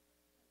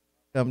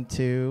Welcome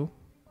to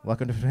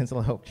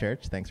Peninsula Hope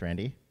Church. Thanks,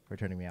 Randy, for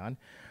turning me on.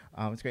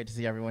 It's great to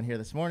see everyone here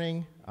this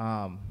morning.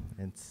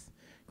 It's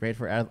great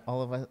for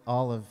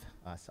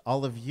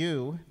all of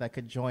you that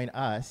could join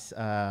us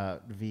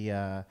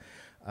via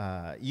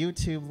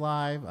YouTube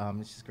Live.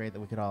 It's just great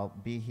that we could all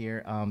be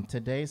here.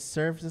 Today's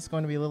service is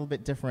going to be a little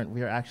bit different.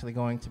 We are actually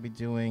going to be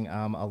doing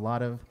a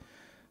lot of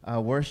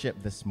worship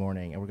this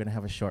morning, and we're going to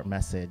have a short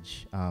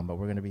message, but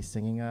we're going to be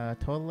singing a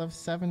total of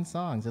 7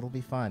 songs. It'll be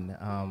fun.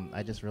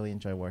 I just really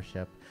enjoy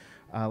worship.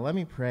 Let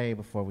me pray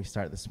before we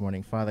start this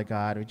morning. Father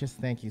God, we just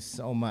thank you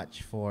so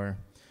much for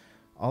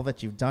all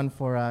that you've done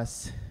for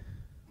us.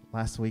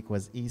 Last week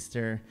was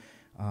Easter,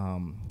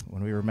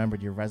 when we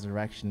remembered your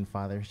resurrection,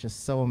 Father. It's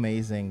just so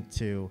amazing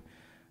to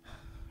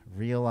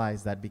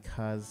realize that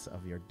because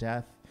of your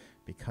death,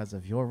 because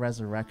of your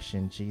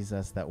resurrection,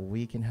 Jesus, that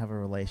we can have a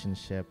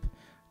relationship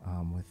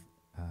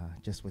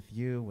with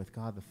you, with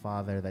God the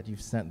Father, that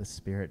you've sent the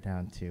Spirit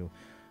down to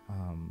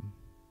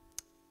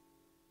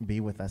be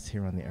with us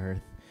here on the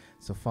earth.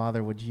 So,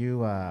 Father, would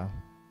you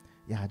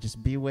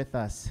just be with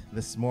us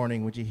this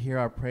morning? Would you hear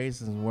our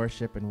praises and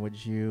worship, and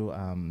would you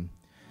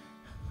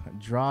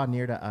draw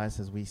near to us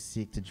as we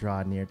seek to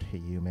draw near to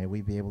you? May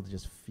we be able to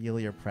just feel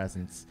your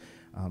presence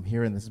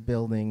here in this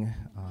building,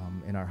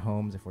 in our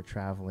homes if we're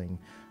traveling.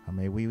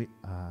 May we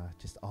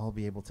just all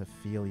be able to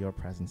feel your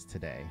presence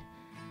today.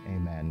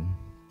 Amen.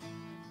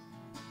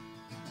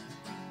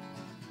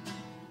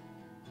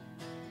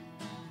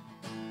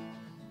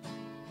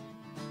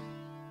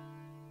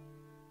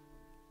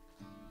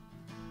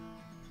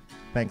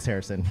 Thanks,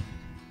 Harrison.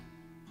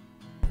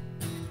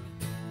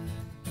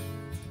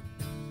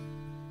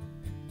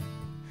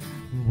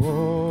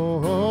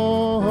 Whoa,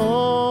 oh,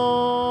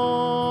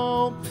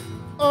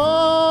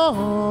 oh,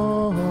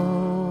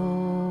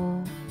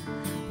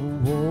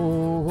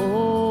 whoa,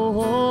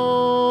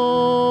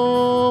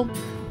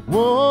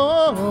 whoa.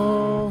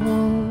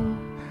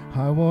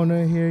 I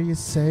wanna hear you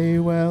say,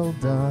 well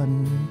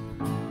done.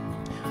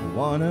 I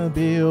wanna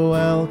be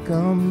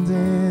welcomed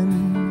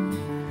in.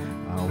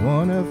 I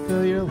wanna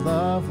feel your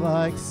love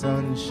like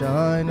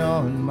sunshine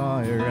on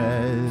my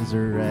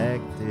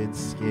resurrected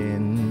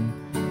skin.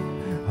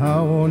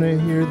 I wanna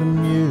hear the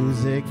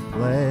music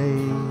play.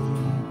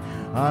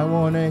 I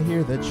wanna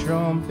hear the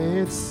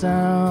trumpet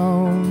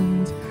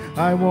sound.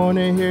 I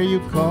wanna hear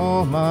you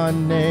call my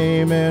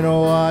name and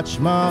watch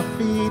my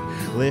feet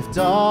lift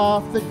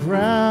off the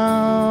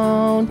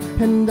ground.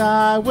 And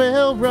I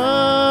will run,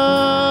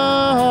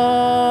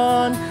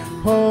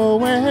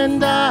 oh,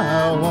 and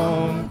I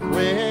won't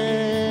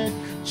quit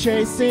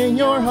chasing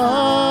your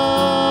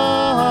heart,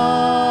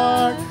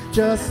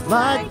 just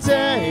like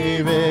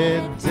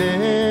David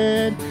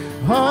did.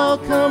 I'll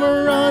come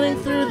running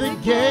through the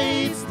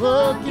gates,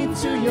 look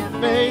into your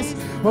face.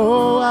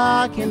 Oh,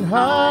 I can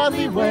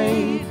hardly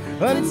wait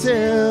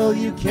until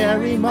you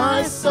carry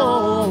my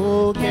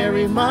soul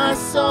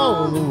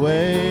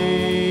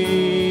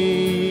away.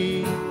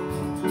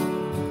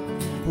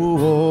 Whoa,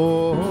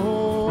 whoa,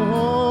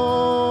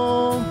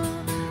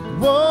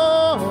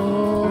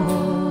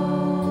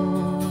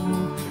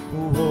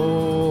 whoa,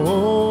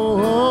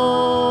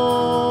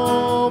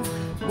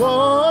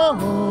 whoa.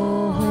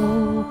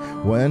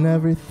 When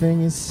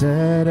everything is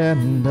said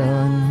and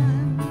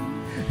done,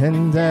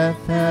 and death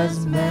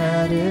has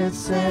met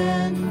its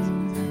end,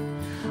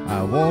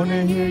 I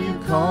wanna hear you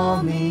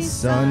call me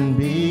son,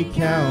 be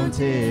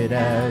counted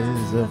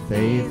as a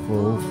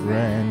faithful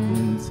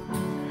friend.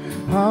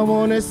 I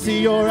wanna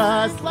see your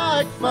eyes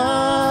like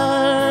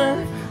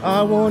fire.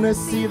 I wanna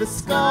see the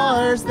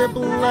scars that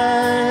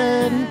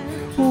bled.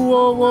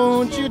 Oh,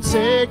 won't you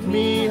take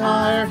me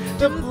higher,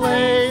 the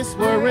place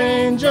where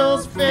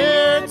angels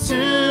fear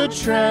to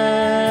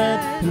tread.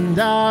 And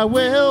I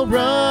will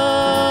run,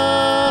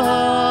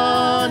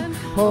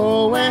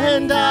 oh,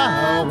 and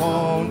I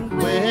won't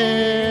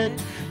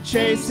quit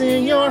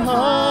chasing your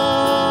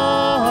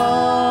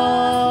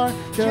heart,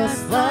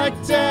 just like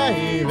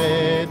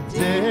David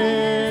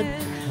did.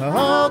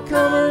 I'll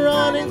come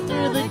running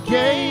through the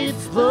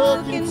gates,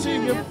 look into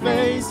your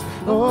face.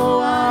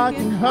 Oh, I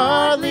can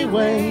hardly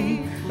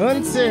wait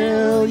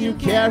until you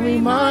carry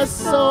my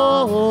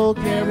soul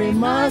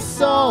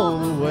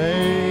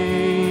away.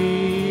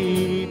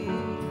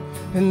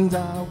 And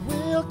I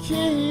will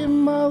keep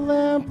my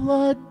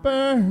lamplight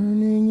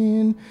burning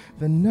in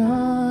the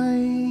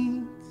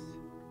night.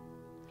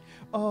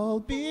 I'll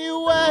be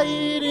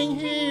waiting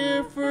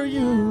here for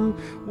you,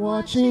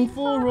 watching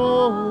for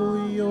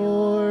all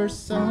your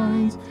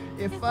signs.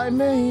 If I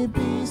may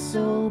be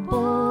so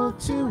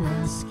bold to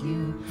ask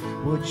you,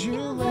 would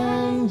you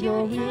lend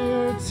your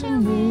ear to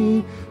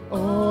me?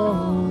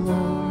 Oh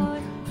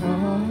Lord,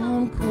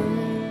 come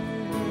quickly.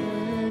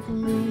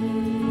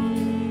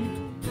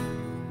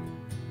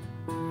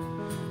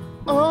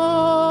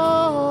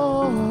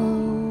 Oh,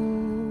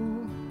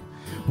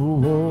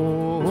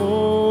 whoa,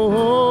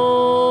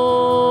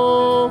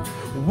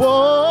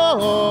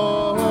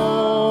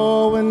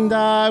 whoa, and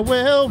I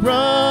will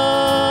run,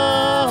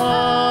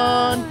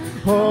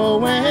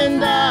 oh,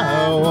 and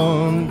I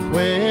won't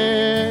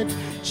quit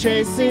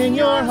chasing in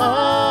your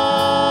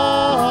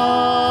heart,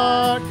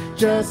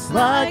 just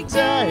like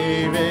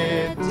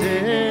David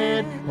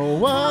did.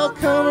 Oh, I'll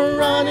come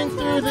running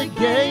through the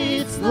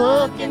gates,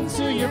 look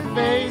into your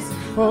face.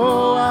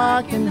 Oh,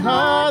 I can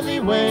hardly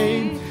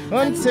wait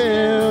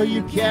until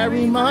you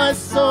carry my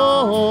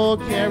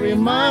soul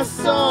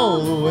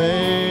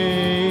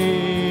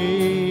away.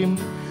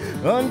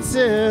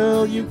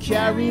 Until you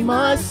carry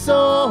my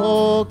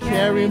soul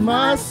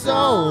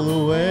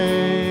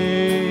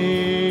away.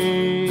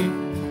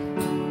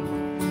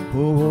 Oh,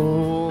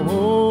 oh,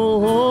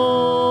 oh,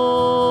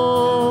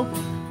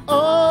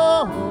 oh,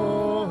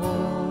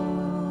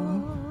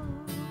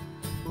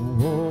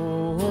 oh,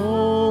 oh,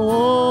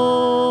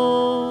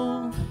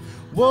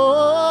 oh.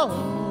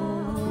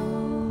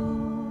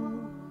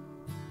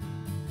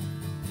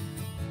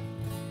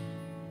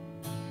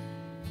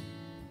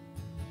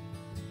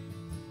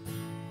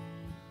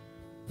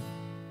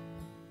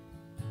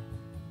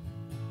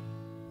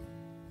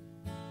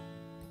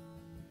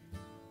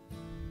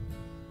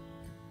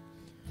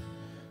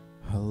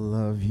 I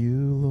love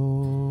you,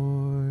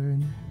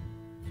 Lord.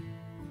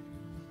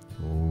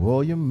 Oh,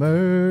 your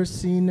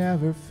mercy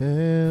never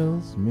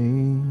fails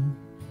me.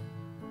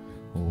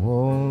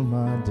 All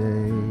my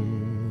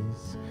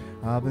days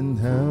I've been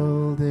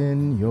held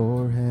in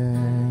your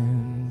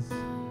hands.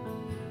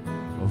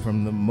 Oh,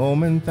 from the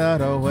moment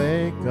that I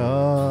wake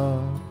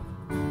up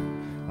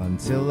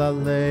until I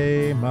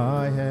lay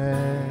my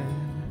head,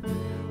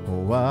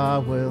 oh, I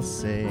will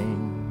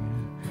sing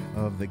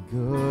of the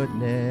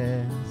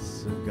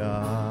goodness of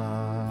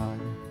God.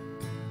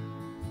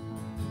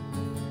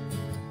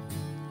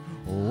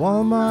 Oh,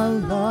 all my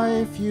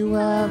life you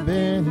have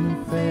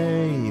been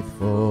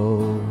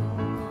faithful.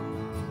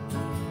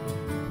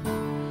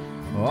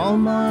 All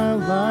my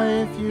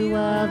life you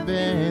have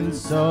been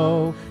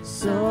so,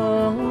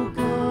 so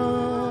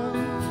good.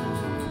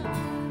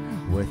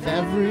 With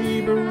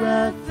every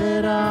breath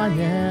that I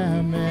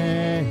am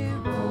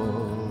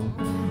able,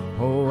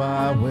 oh,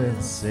 I will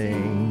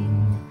sing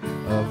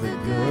of the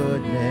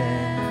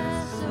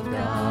goodness of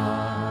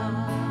God.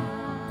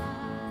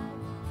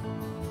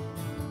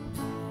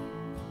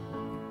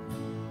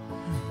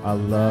 I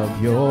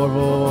love your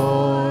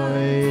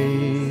voice.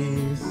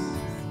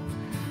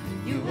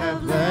 You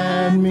have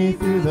led me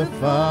through the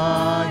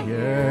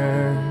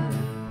fire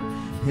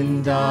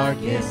in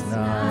darkest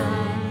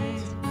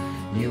night.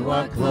 You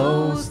are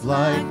close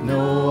like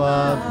no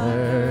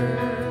other.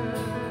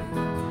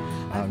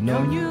 I've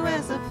known you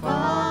as a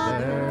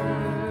father.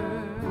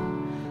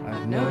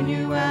 I've known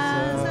you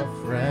as a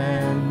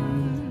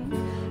friend,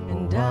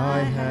 and I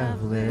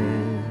have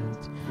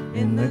lived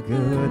in the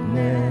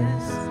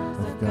goodness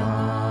of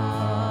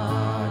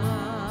God.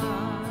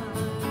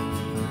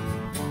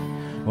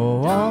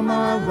 Oh, all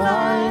my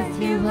life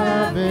you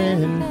have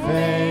been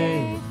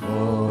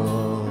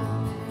faithful.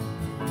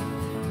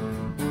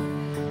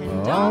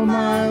 All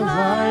my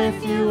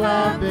life you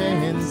have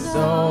been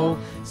so,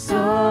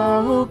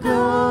 so good.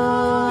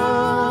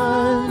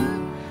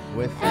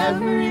 With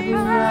every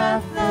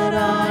breath that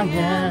I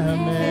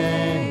am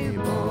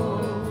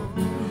able,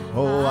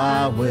 oh,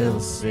 I will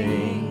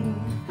sing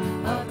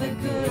of the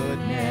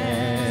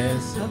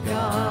goodness of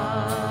God.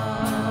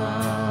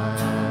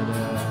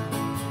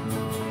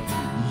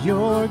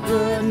 Your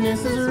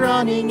goodness is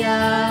running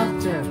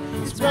after,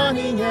 it's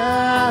running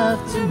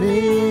after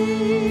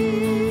me.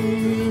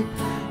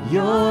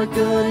 Your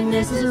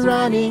goodness is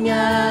running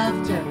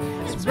after,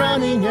 it's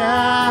running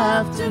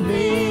after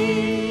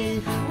me.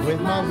 With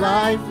my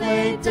life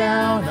laid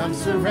down, I'm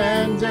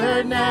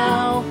surrendered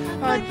now.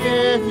 I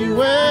give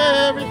you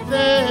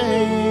everything.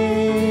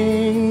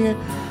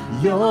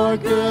 Your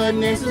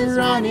goodness is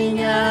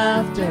running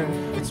after,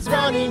 it's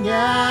running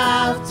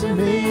after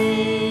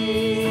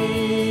me.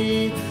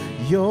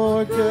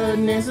 Your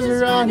goodness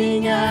is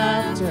running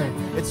after,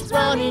 it's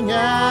running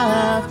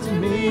after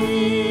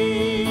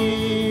me.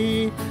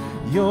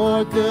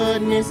 Your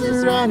goodness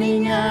is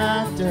running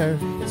after,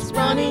 it's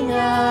running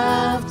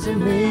after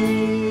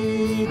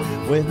me.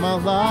 With my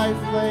life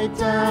laid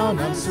down,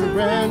 I'm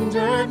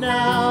surrendered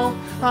now.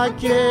 I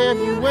give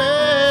you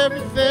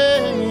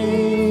everything.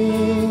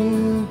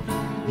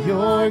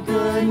 Your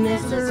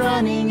goodness is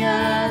running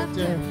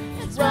after,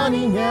 it's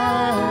running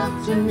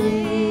after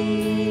me.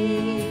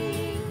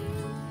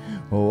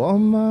 Oh, all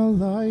my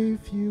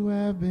life you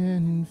have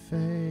been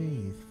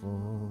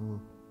faithful.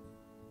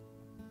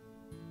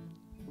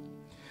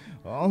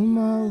 All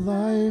my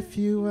life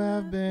you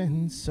have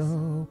been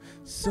so,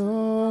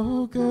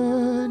 so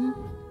good.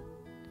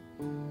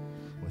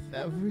 With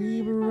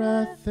every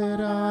breath that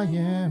I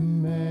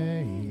am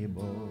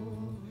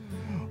able,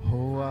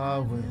 oh, I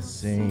will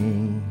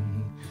sing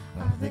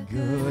of the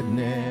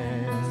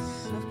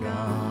goodness of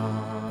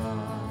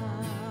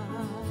God.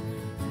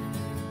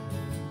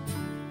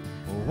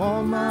 Oh,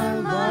 all my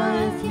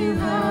life you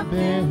have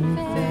been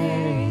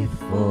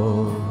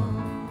faithful.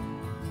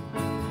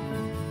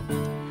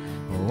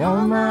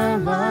 All my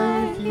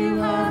life you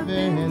have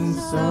been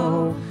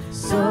so,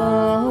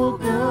 so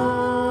good.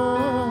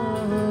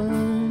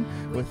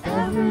 With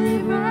every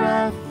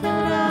breath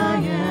that I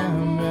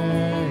am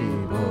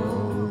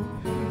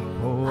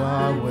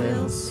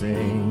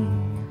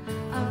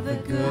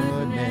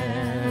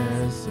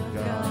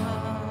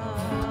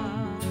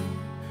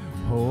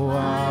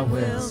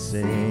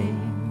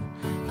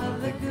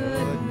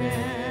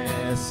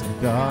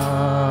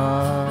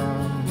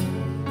God.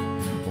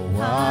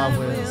 Oh, I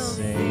will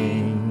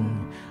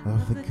sing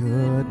of the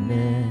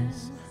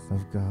goodness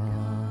of God.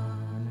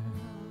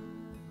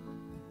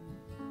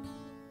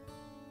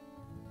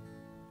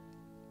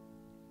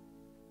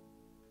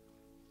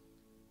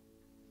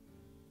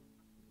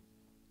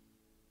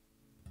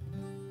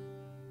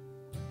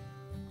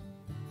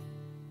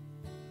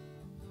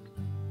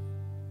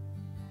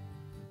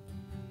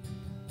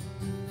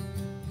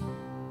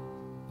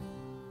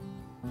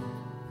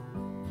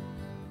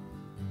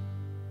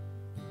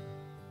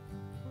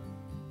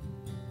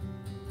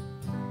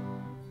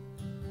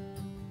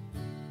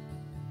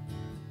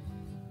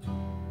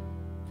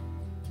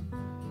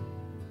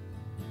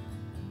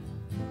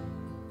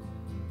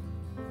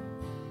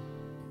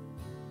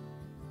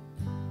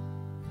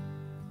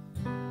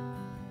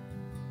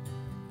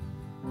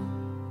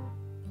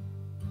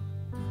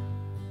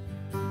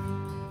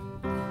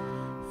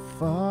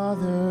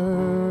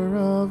 Father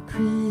of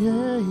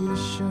creation,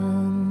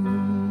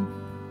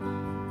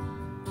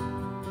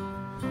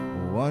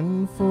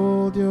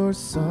 unfold your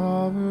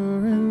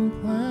sovereign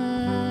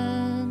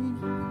plan.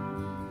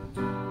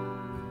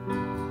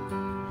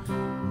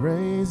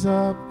 Raise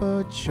up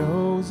a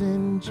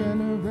chosen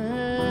generation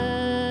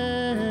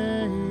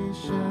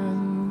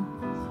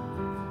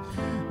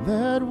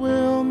that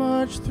will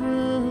march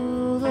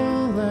through the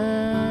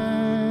land.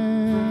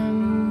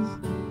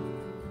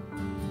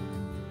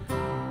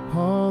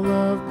 All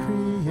of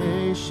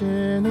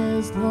creation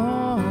is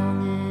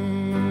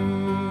longing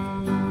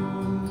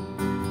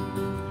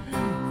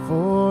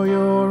for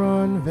your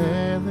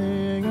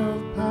unveiling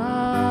of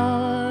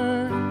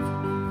power.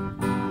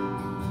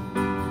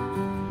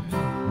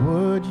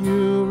 Would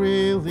you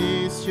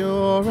release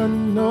your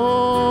anointing?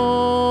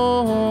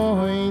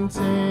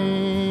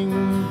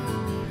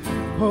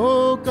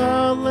 Oh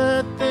God,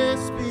 let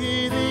this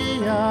be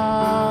the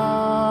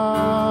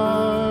hour.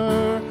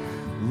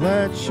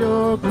 Let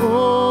your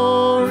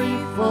glory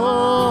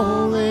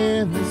fall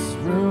in this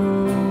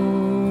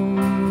room.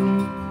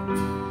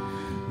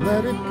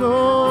 Let it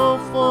go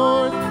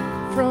forth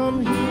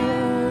from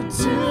here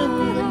to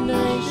the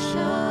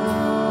nations.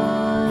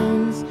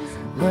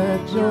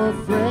 Let your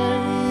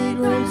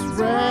fragrance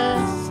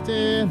rest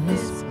in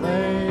this place.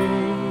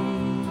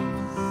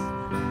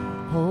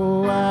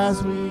 Oh,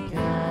 as we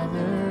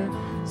gather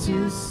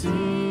to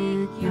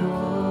seek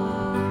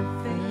your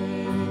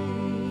face.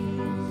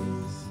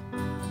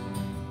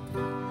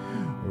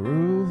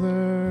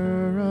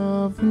 Ruler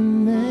of the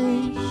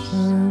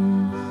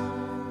nations,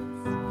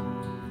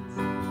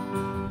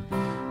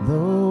 the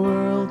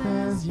world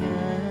has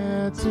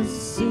yet to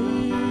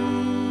see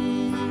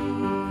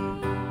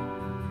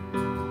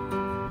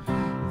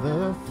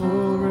the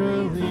full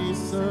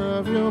release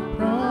of your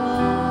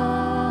promise.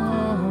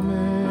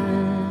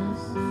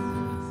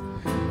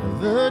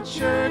 The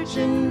church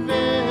in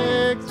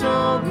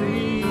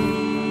victory.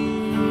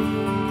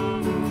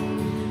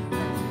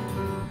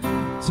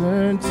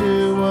 Turn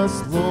to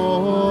us,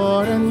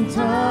 Lord, and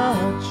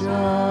touch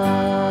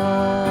us.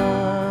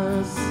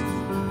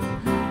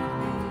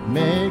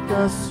 Make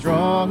us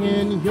strong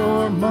in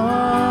your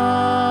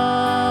might.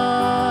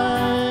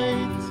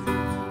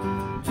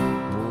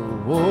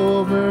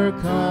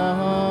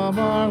 Overcome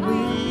our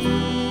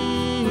weakness,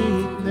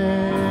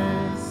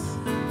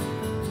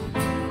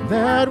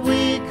 that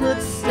we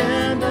could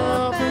stand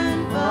up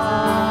and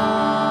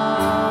fight.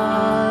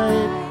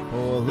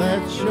 Oh,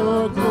 let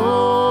your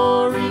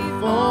glory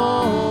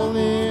fall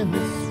in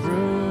this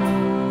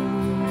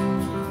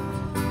room.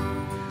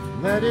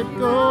 Let it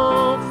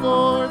go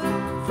forth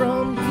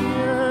from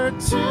here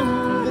to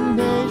the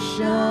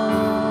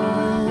nations.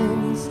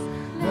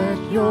 Let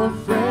your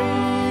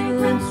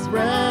fragrance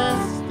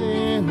rest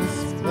in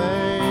this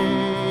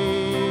place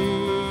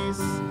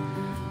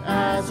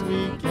as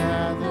we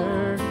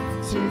gather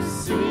to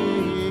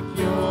seek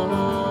your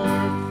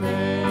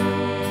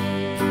face.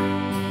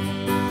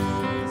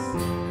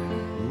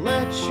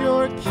 Let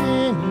your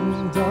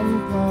kingdom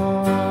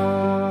come.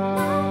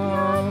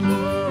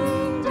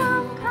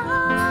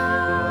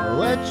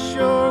 Let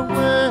your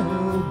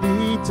will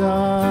be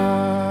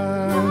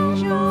done.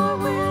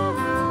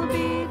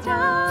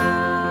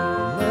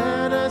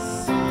 Let us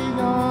see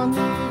on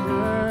the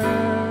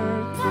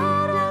earth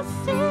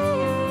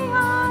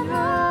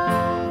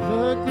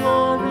the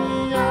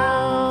glory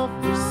of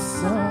your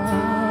Son.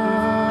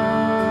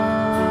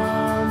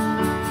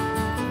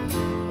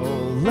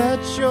 Oh,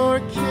 let your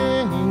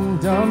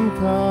kingdom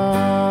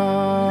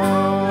come.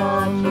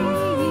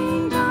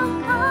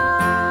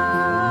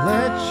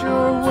 Let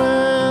your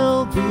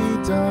will be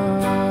done.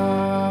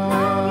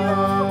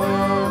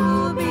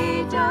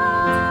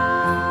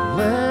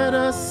 Let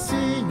us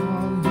see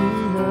on the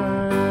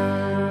earth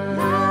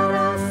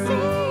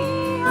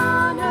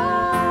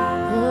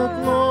the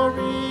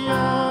glory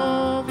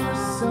of your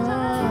Son.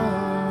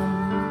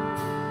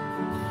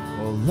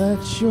 Oh,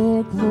 let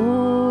your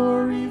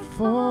glory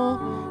fall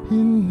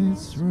in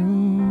this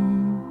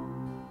room.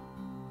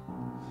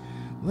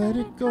 Let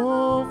it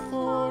go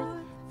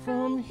forth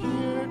from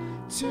here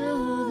to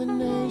the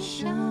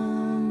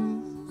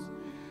nations.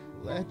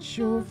 Let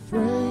your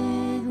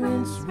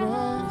fragrance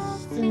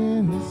rest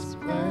in this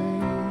place.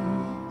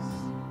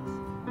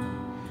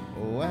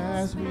 Oh,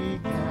 as we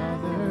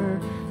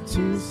gather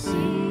to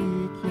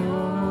seek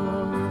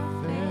your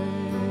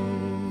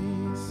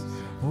face.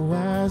 Oh,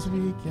 as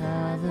we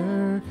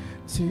gather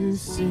to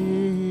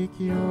seek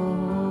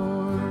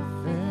your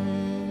face.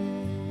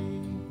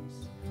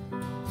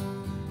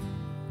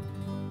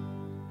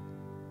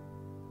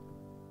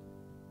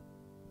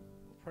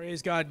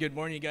 Praise God. Good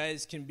morning. You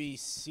guys can be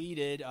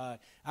seated.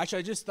 Actually,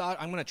 I just thought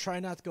I'm going to try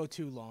not to go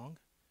too long,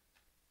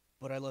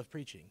 but I love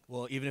preaching.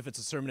 Well, even if it's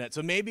a sermonette.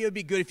 So maybe it would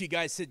be good if you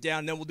guys sit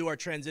down, then we'll do our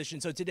transition.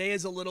 So today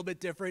is a little bit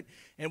different,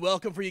 and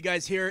welcome for you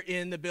guys here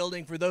in the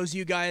building. For those of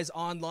you guys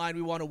online,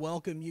 we want to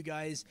welcome you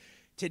guys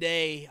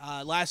today.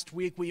 Last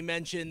week we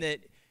mentioned that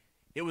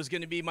it was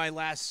going to be my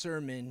last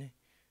sermon,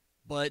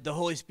 but the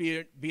Holy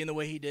Spirit, being the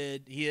way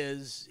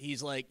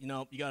he's like, you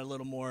know, you got a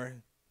little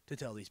more to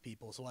tell these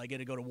people, so I get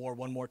to go to war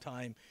one more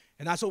time.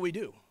 And that's what we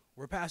do.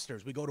 We're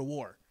pastors. We go to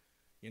war.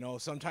 You know,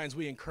 sometimes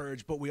we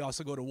encourage, but we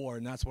also go to war,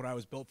 and that's what I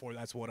was built for.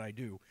 That's what I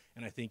do,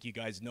 and I think you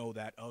guys know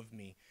that of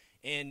me.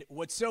 And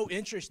what's so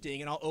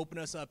interesting, and I'll open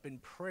us up in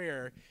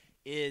prayer,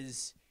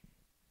 is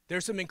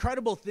there's some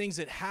incredible things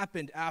that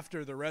happened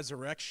after the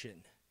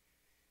resurrection,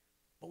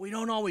 but we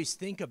don't always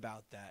think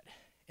about that.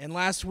 And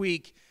last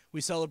week, we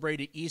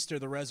celebrated Easter,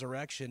 the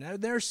resurrection. Now,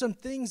 there's some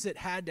things that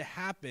had to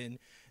happen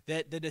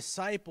that the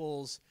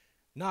disciples,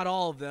 not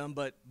all of them,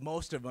 but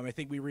most of them, I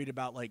think we read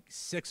about like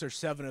 6 or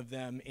 7 of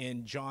them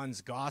in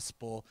John's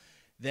gospel,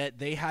 that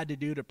they had to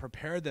do to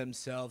prepare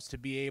themselves to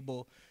be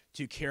able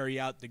to carry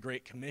out the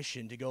Great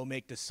Commission, to go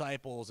make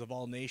disciples of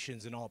all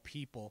nations and all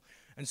people.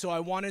 And so I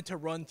wanted to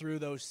run through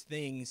those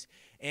things.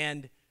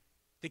 And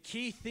the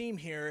key theme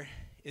here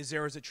is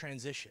there was a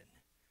transition.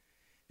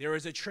 There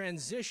was a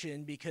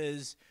transition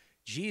because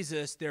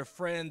Jesus, their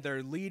friend,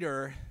 their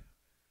leader,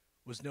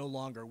 was no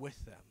longer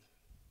with them.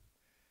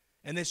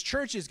 And this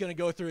church is going to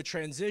go through a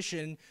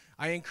transition.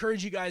 I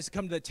encourage you guys to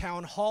come to the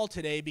town hall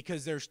today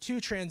because there's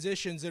 2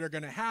 transitions that are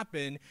going to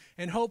happen.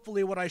 And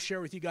hopefully what I share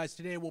with you guys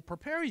today will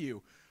prepare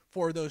you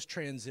for those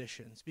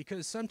transitions.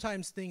 Because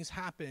sometimes things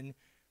happen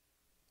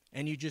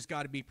and you just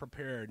got to be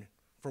prepared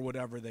for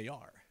whatever they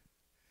are.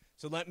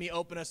 So let me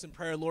open us in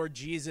prayer. Lord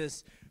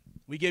Jesus,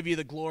 we give you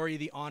the glory,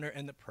 the honor,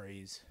 and the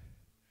praise.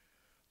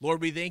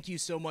 Lord, we thank you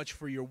so much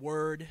for your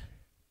word.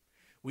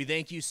 We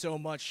thank you so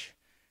much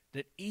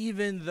that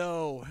even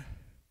though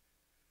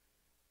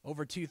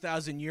over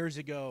 2,000 years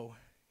ago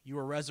you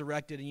were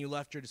resurrected and you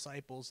left your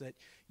disciples, that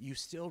you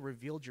still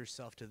revealed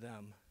yourself to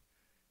them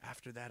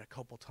after that a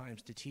couple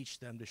times to teach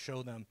them, to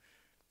show them,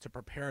 to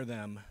prepare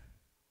them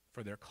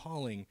for their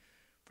calling,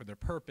 for their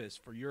purpose,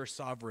 for your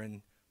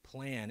sovereign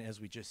plan, as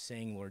we just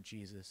sang, Lord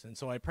Jesus. And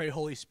so I pray,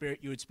 Holy Spirit,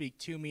 you would speak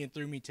to me and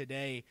through me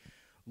today,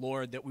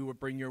 Lord, that we would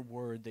bring your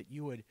word, that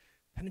you would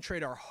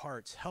penetrate our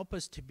hearts. Help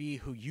us to be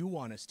who you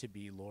want us to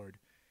be, Lord.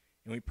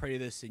 And we pray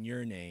this in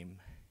your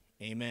name.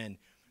 Amen.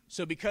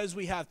 So because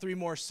we have 3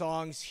 more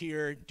songs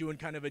here, doing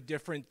kind of a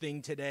different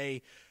thing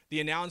today,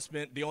 the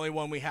announcement, the only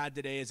one we had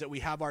today, is that we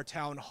have our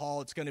town hall.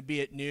 It's going to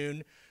be at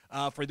noon.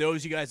 For those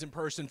of you guys in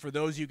person, for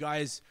those of you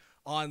guys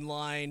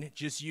online,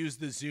 just use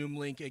the Zoom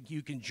link and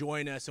you can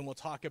join us, and we'll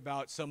talk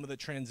about some of the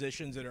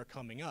transitions that are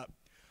coming up.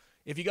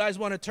 If you guys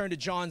want to turn to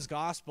John's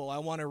Gospel, I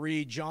want to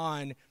read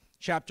John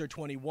chapter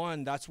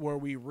 21. That's where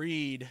we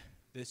read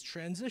this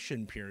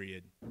transition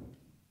period.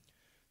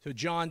 So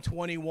John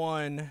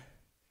 21,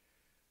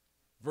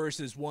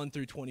 verses 1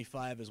 through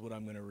 25 is what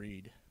I'm going to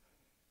read.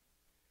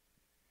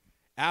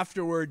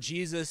 Afterward,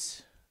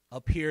 Jesus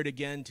appeared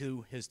again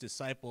to his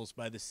disciples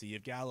by the Sea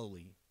of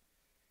Galilee.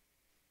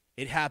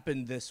 It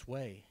happened this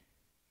way.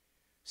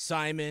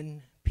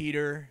 Simon,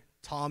 Peter,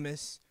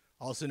 Thomas,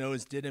 also known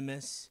as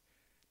Didymus,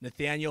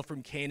 Nathanael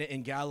from Cana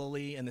in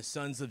Galilee, and the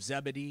sons of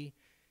Zebedee,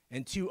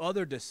 and 2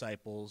 other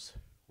disciples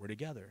were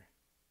together.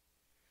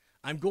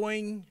 I'm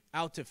going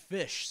out to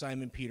fish,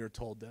 Simon Peter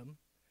told them.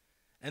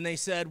 And they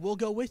said, we'll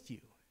go with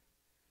you.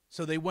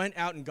 So they went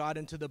out and got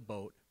into the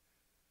boat.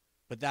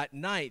 But that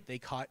night they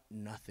caught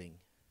nothing.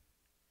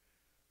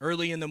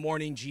 Early in the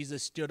morning,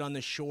 Jesus stood on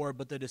the shore,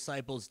 but the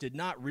disciples did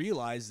not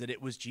realize that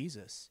it was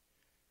Jesus.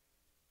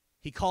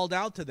 He called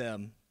out to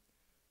them,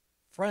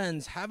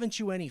 friends, haven't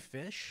you any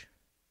fish?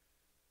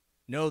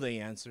 No, they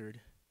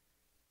answered.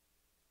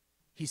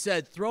 He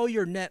said, throw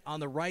your net on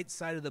the right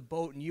side of the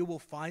boat and you will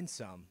find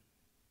some.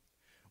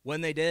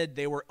 When they did,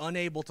 they were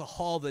unable to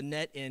haul the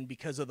net in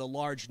because of the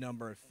large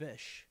number of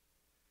fish.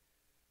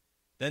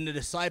 Then the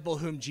disciple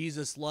whom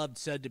Jesus loved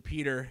said to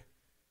Peter,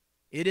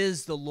 it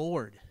is the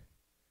Lord.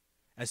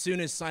 As soon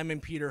as Simon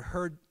Peter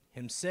heard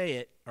him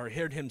say,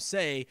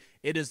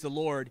 it is the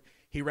Lord,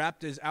 he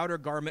wrapped his outer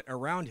garment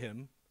around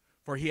him,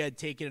 for he had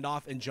taken it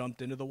off and jumped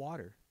into the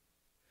water.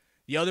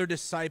 The other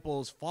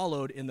disciples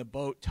followed in the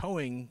boat,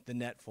 towing the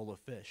net full of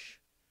fish,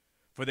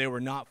 for they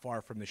were not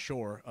far from the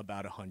shore,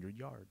 about 100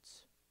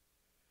 yards.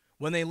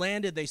 When they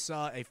landed, they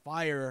saw a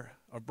fire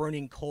of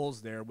burning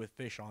coals there with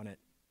fish on it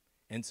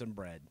and some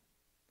bread.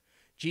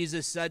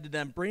 Jesus said to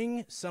them,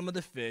 bring some of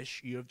the fish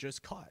you have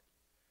just caught.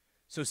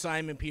 So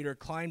Simon Peter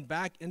climbed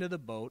back into the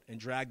boat and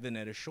dragged the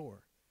net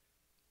ashore.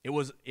 It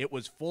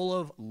was full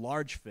of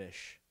large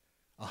fish,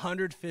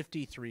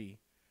 153.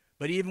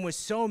 But even with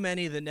so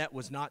many, the net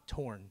was not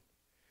torn.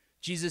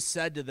 Jesus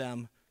said to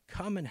them,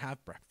 "Come and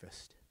have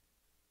breakfast."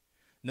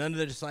 None of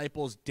the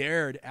disciples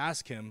dared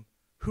ask him,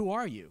 "Who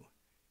are you?"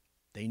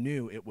 They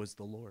knew it was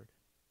the Lord.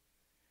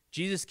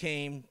 Jesus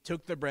came,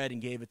 took the bread, and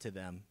gave it to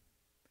them.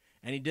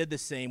 And he did the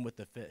same with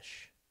the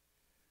fish.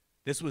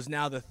 This was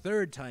now the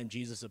third time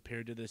Jesus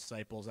appeared to the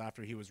disciples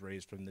after he was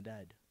raised from the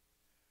dead.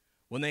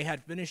 When they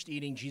had finished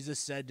eating, Jesus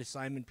said to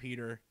Simon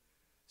Peter,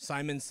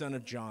 "Simon, son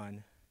of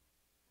John,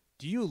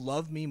 do you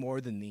love me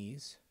more than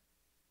these?"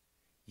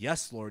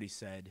 "Yes, Lord," he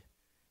said.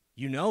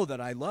 "You know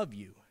that I love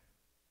you."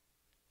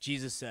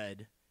 Jesus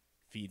said,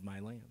 "Feed my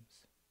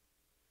lambs."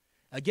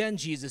 Again,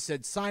 Jesus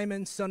said,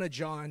 "Simon, son of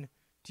John,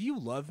 do you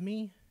love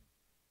me?"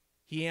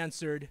 He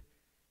answered,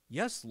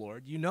 "Yes,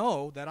 Lord, you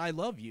know that I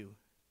love you."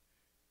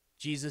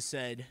 Jesus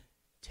said,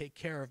 "Take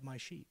care of my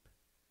sheep."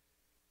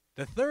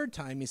 The third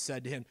time he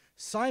said to him,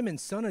 "Simon,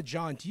 son of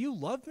John, do you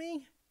love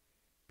me?"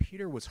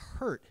 Peter was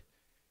hurt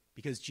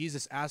because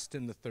Jesus asked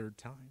him the third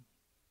time.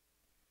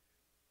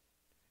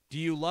 "Do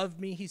you love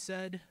me?" he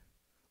said.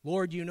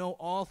 "Lord, you know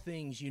all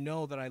things. You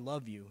know that I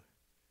love you."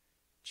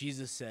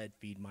 Jesus said,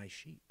 "Feed my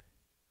sheep.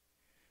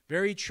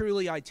 Very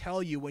truly I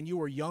tell you, when you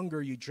were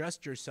younger, you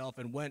dressed yourself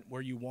and went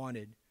where you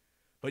wanted.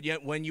 But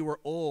yet when you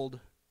were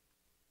old,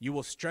 you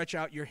will stretch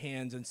out your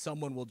hands, and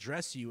someone will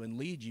dress you and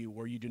lead you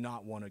where you do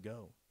not want to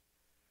go."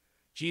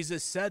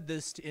 Jesus said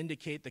this to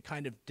indicate the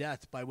kind of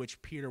death by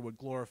which Peter would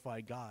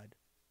glorify God.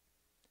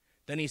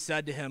 Then he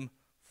said to him,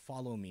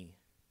 "Follow me."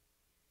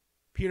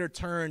 Peter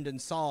turned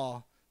and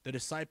saw the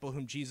disciple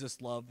whom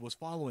Jesus loved was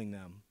following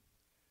them.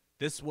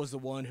 This was the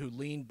one who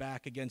leaned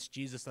back against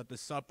Jesus at the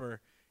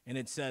supper and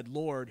had said,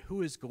 "Lord,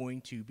 who is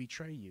going to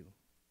betray you?"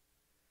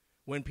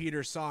 When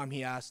Peter saw him,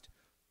 he asked,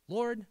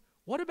 "Lord,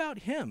 what about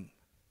him?"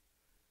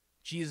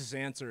 Jesus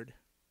answered,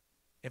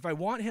 "If I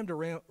want him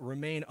to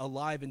remain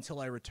alive until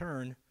I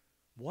return,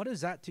 what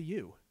is that to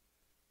you?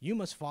 You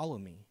must follow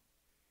me."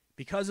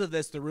 Because of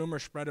this, the rumor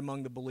spread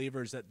among the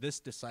believers that this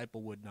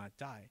disciple would not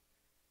die.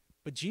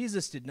 But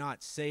Jesus did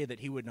not say that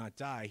he would not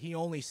die. He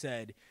only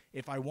said,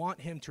 "If I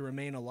want him to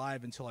remain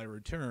alive until I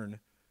return,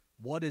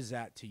 what is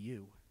that to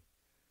you?"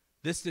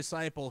 This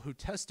disciple who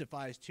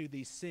testifies to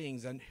these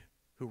things and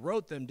who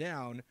wrote them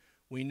down,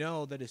 we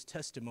know that his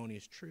testimony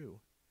is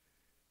true.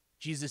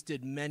 Jesus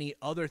did many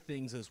other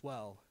things as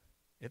well.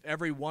 If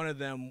every one of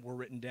them were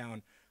written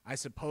down, I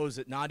suppose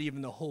that not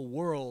even the whole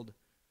world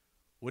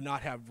would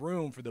not have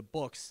room for the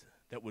books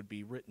that would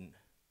be written.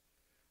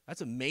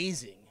 That's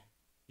amazing.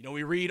 You know,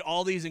 we read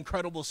all these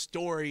incredible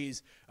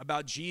stories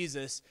about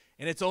Jesus,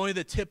 and it's only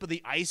the tip of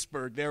the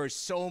iceberg. There is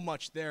so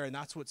much there, and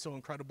that's what's so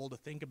incredible to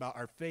think about: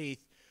 our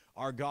faith,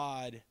 our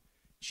God,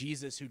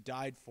 Jesus who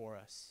died for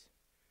us.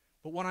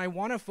 But what I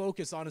want to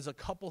focus on is a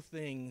couple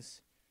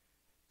things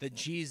that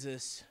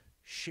Jesus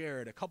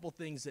shared, a couple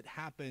things that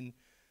happened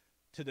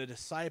to the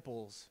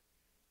disciples,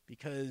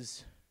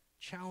 because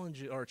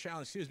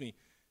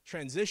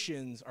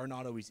transitions are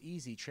not always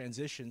easy.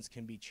 Transitions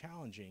can be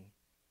challenging.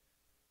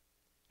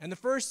 And the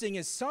first thing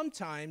is,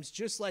 sometimes,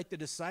 just like the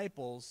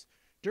disciples,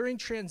 during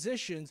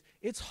transitions,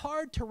 it's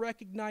hard to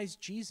recognize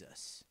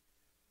Jesus.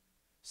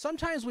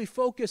 Sometimes we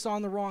focus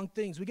on the wrong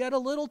things. We get a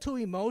little too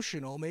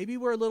emotional. Maybe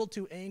we're a little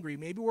too angry.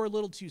 Maybe we're a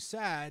little too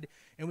sad,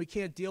 and we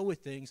can't deal with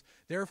things.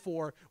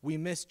 Therefore, we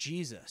miss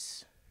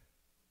Jesus.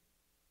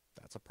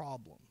 That's a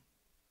problem.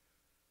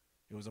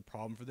 It was a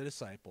problem for the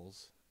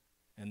disciples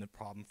and the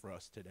problem for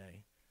us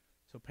today.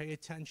 So pay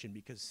attention,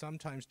 because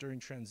sometimes during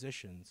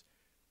transitions,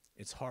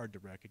 it's hard to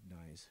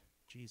recognize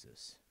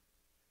Jesus.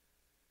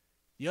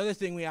 The other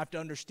thing we have to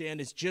understand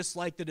is, just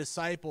like the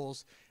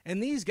disciples,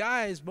 and these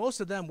guys,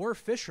 most of them were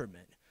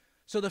fishermen.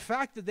 So the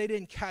fact that they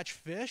didn't catch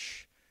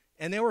fish,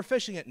 and they were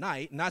fishing at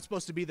night, and that's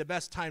supposed to be the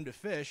best time to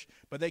fish,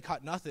 but they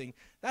caught nothing,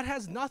 that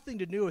has nothing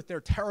to do with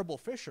their terrible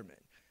fishermen.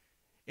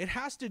 It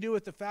has to do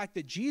with the fact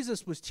that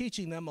Jesus was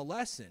teaching them a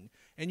lesson.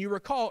 And you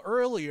recall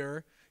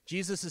earlier,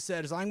 Jesus has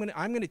said, I'm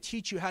going to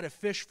teach you how to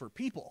fish for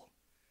people.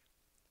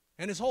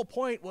 And his whole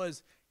point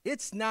was,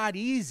 it's not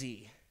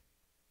easy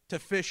to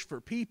fish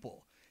for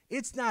people.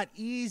 It's not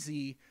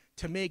easy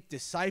to make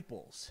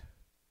disciples.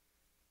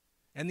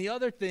 And the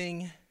other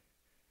thing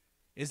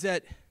is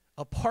that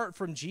apart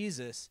from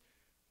Jesus,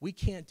 we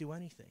can't do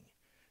anything.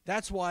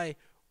 That's why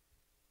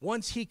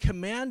once he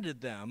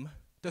commanded them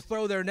to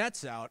throw their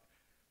nets out,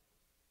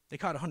 they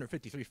caught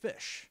 153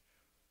 fish.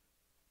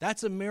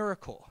 That's a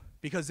miracle,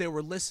 because they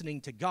were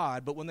listening to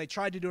God. But when they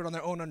tried to do it on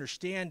their own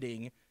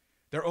understanding,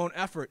 their own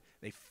effort,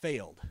 they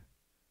failed.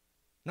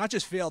 Not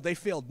just failed, they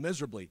failed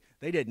miserably.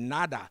 They did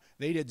nada.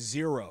 They did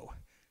zero.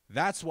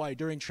 That's why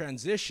during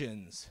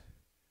transitions,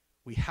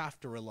 we have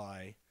to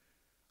rely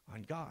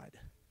on God.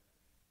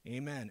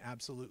 Amen,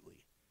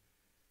 absolutely.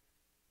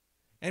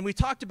 And we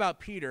talked about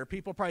Peter.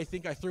 People probably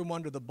think I threw him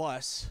under the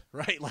bus,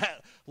 right,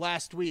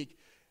 last week.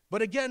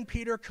 But again,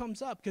 Peter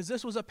comes up because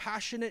this was a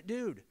passionate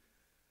dude.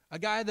 A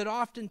guy that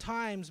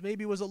oftentimes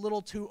maybe was a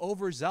little too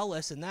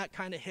overzealous, and that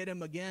kind of hit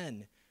him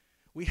again.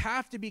 We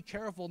have to be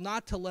careful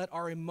not to let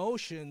our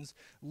emotions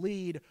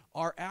lead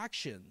our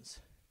actions.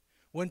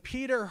 When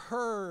Peter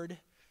heard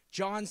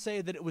John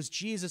say that it was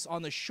Jesus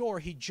on the shore,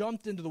 he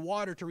jumped into the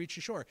water to reach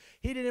the shore.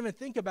 He didn't even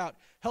think about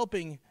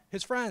helping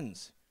his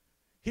friends.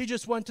 He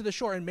just went to the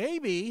shore, and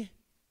maybe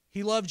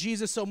he loved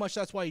Jesus so much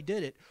that's why he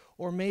did it,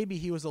 or maybe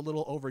he was a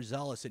little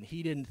overzealous and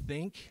he didn't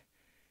think,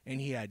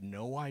 and he had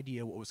no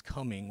idea what was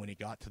coming when he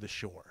got to the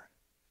shore.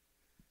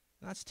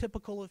 That's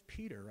typical of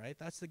Peter, right?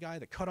 That's the guy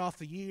that cut off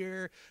the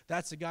ear.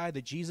 That's the guy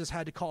that Jesus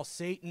had to call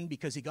Satan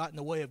because he got in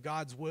the way of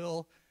God's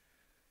will.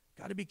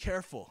 Got to be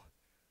careful.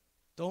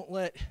 Don't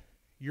let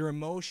your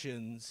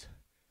emotions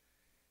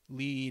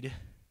lead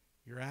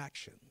your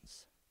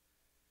actions.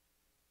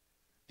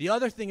 The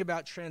other thing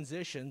about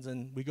transitions,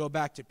 and we go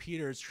back to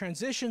Peter's,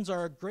 transitions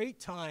are a great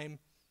time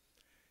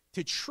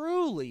to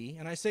truly,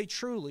 and I say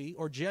truly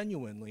or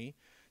genuinely,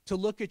 to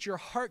look at your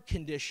heart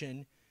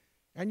condition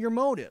and your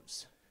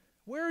motives.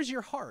 Where is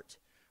your heart?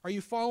 Are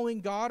you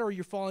following God or are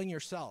you following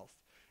yourself?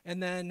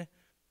 And then,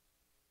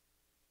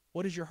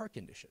 what is your heart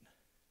condition?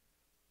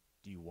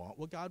 Do you want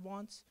what God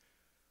wants?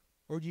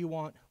 Or do you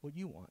want what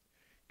you want?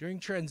 During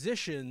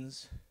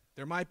transitions,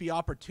 there might be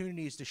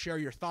opportunities to share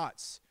your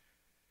thoughts,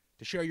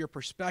 to share your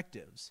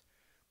perspectives.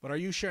 But are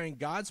you sharing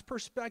God's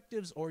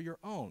perspectives or your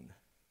own?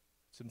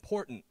 It's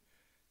important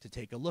to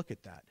take a look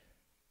at that.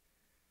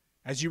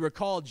 As you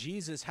recall,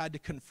 Jesus had to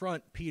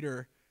confront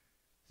Peter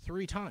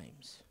 3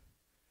 times.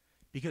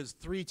 Because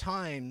 3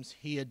 times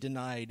he had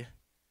denied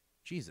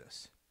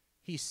Jesus.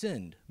 He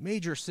sinned,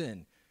 major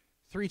sin,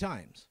 3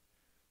 times.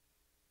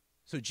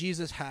 So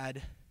Jesus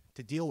had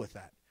to deal with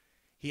that.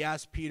 He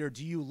asked Peter,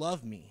 "Do you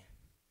love me?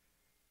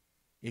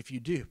 If you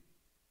do,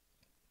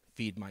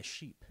 feed my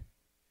sheep."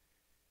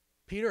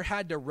 Peter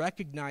had to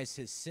recognize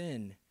his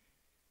sin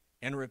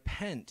and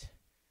repent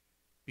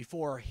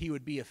before he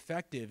would be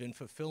effective in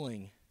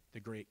fulfilling the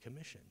Great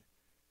Commission.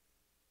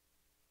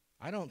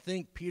 I don't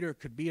think Peter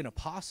could be an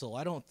apostle.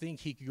 I don't think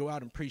he could go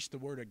out and preach the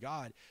word of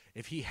God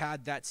if he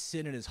had that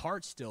sin in his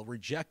heart still,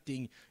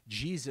 rejecting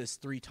Jesus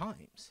 3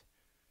 times.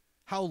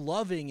 How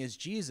loving is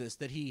Jesus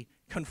that he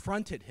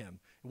confronted him.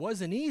 It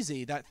wasn't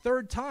easy. That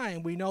 3rd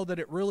time, we know that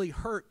it really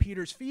hurt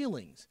Peter's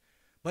feelings.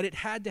 But it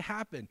had to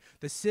happen.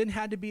 The sin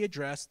had to be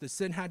addressed. The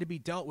sin had to be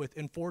dealt with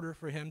in order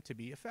for him to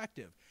be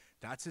effective.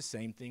 That's the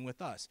same thing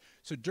with us.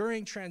 So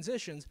during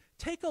transitions,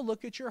 take a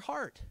look at your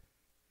heart.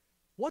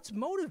 What's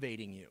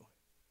motivating you?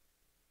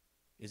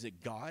 Is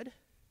it God,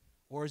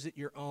 or is it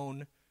your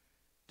own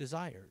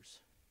desires?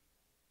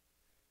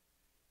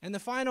 And the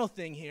final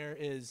thing here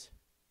is,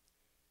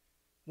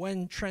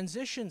 when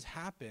transitions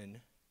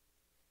happen,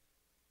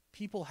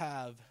 people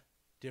have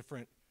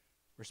different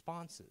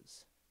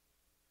responses.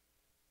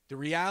 The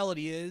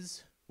reality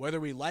is, whether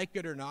we like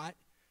it or not,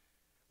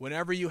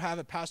 whenever you have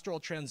a pastoral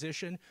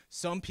transition,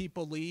 some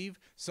people leave,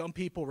 some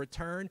people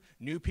return,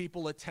 new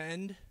people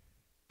attend.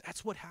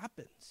 That's what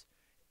happens.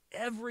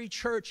 Every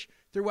church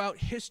throughout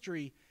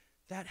history,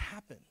 that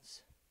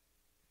happens.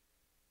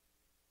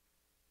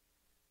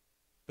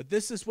 But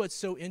this is what's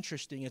so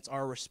interesting. It's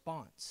our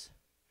response.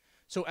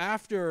 So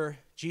after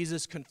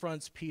Jesus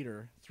confronts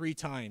Peter 3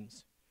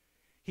 times,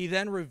 he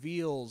then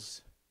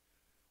reveals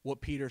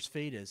what Peter's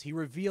fate is. He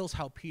reveals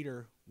how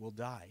Peter will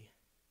die.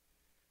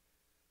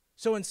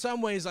 So in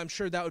some ways, I'm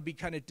sure that would be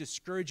kind of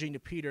discouraging to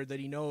Peter that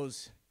he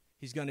knows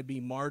he's going to be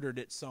martyred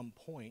at some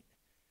point.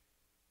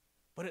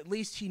 But at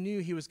least he knew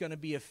he was going to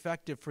be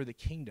effective for the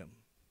kingdom.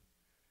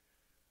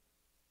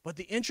 But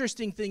the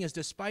interesting thing is,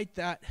 despite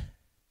that,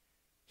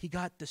 he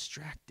got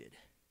distracted.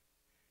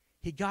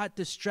 He got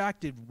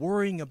distracted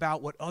worrying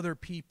about what other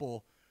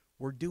people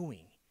were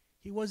doing.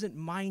 He wasn't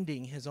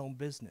minding his own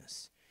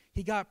business.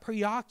 He got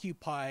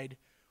preoccupied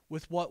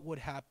with what would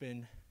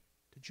happen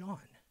to John.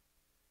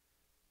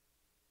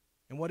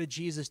 And what did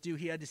Jesus do?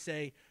 He had to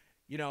say,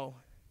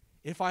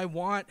 if I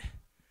want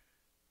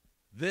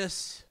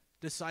this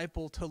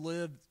disciple to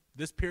live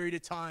this period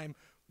of time,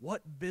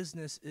 what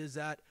business is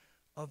that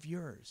of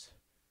yours?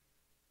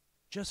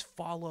 Just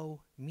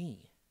follow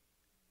me.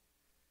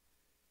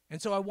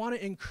 And so I want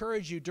to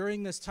encourage you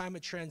during this time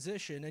of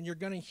transition, and you're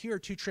going to hear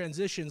 2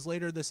 transitions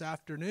later this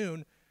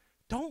afternoon,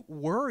 don't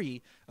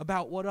worry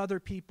about what other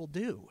people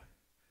do,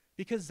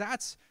 because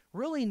that's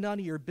really none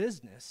of your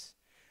business.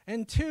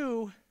 And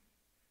 2,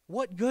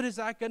 what good is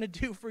that going to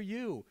do for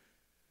you?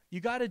 You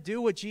got to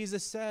do what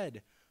Jesus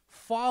said.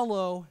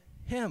 Follow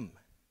him.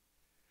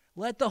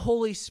 Let the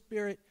Holy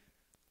Spirit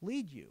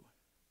lead you.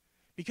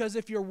 Because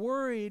if you're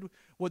worried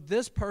what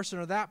this person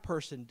or that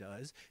person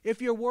does,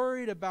 if you're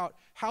worried about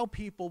how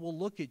people will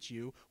look at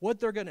you, what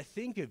they're going to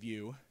think of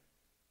you,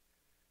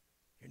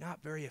 you're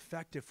not very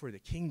effective for the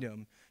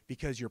kingdom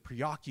because you're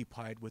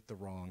preoccupied with the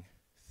wrong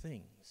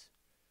things.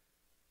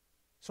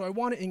 So I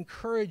want to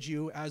encourage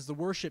you as the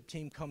worship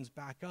team comes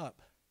back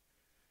up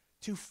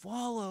to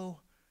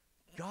follow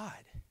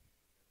God.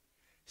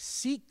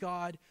 Seek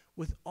God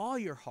with all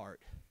your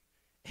heart.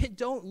 And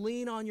don't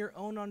lean on your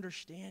own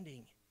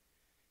understanding.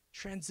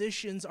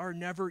 Transitions are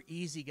never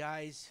easy,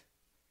 guys.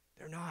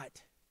 They're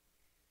not.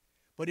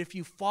 But if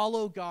you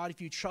follow God, if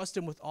you trust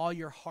him with all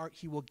your heart,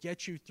 he will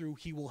get you through.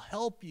 He will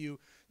help you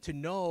to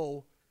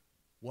know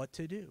what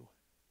to do.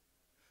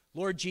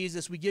 Lord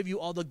Jesus, we give you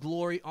all the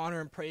glory,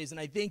 honor, and praise. And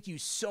I thank you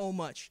so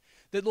much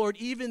that, Lord,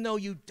 even though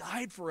you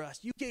died for us,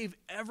 you gave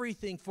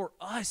everything for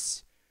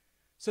us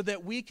so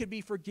that we could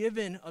be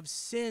forgiven of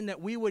sin,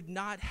 that we would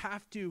not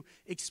have to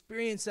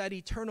experience that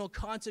eternal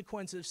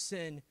consequence of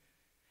sin.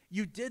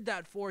 You did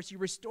that for us. You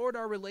restored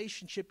our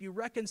relationship. You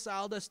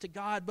reconciled us to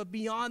God. But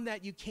beyond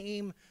that, you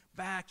came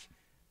back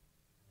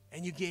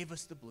and you gave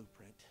us the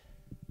blueprint.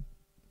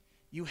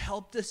 You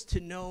helped us to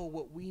know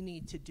what we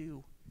need to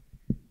do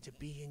to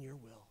be in your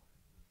will,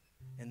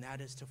 and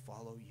that is to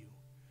follow you.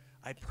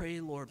 I pray,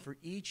 Lord, for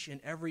each and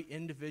every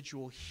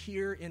individual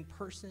here in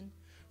person,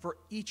 for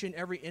each and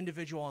every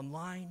individual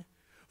online,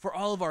 for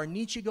all of our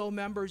Nichigo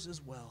members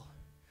as well.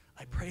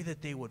 I pray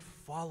that they would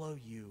follow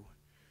you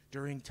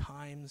during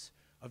times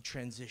of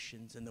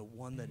transitions and the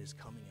one that is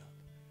coming up.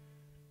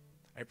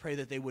 I pray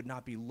that they would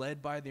not be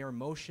led by their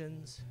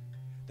emotions,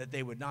 that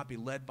they would not be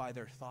led by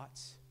their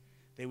thoughts.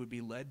 They would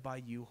be led by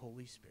you,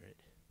 Holy Spirit.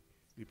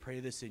 We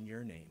pray this in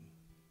your name.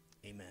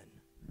 Amen.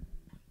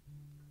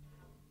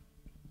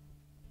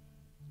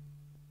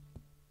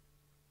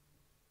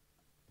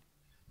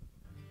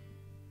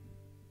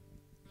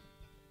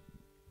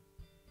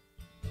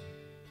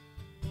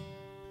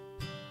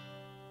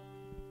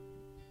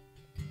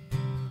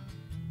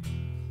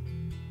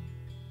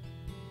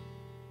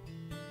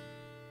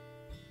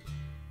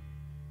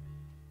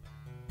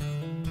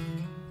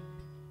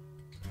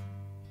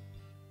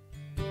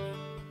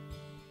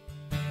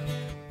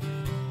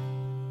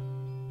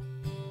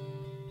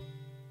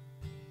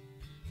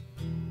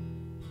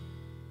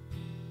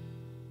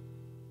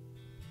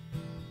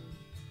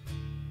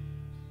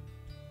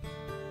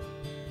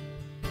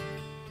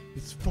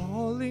 It's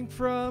falling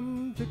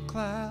from the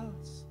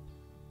clouds,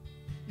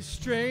 a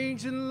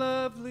strange and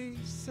lovely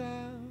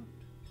sound.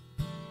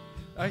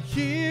 I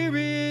hear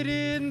it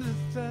in the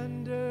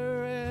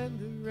thunder and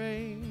the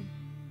rain.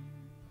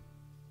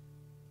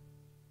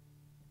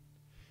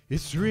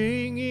 It's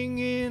ringing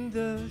in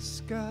the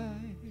skies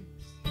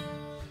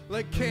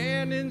like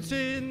cannons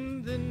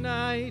in the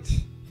night.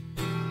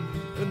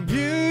 The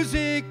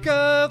music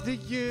of the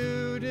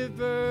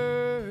universe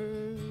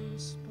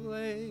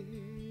plays.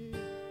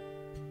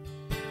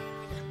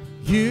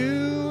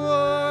 You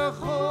are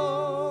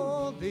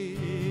holy,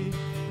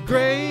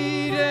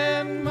 great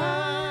and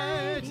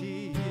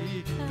mighty.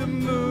 The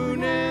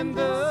moon and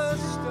the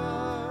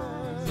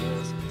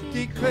stars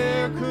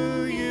declare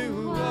who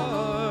you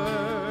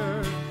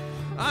are.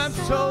 I'm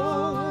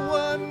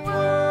so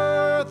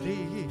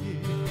unworthy,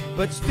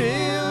 but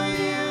still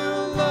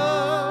you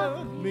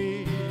love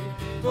me.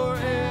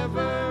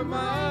 Forever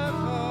my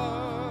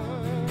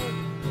heart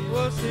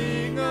will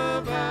sing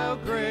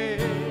about grace.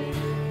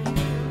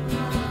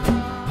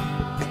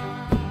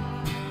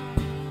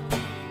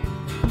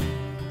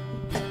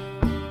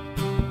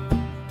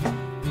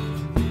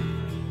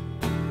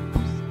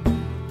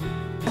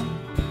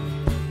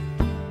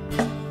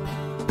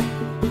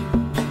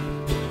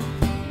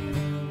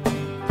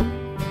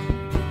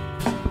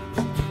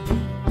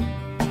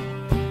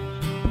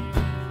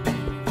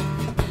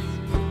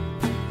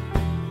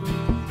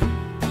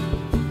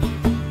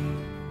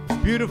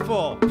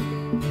 Beautiful,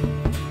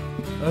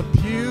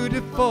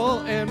 beautiful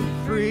and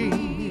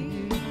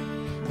free,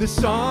 the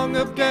song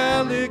of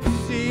galaxies,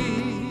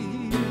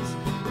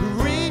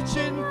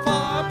 reaching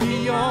far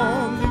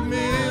beyond the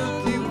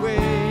Milky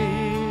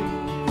Way.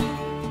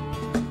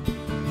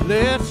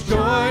 Let's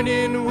join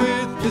in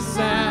with the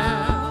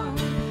sound.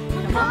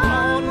 Come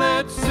on,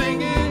 let's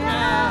sing it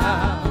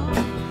out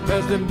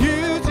as the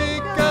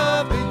music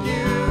of the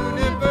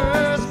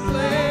universe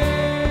plays.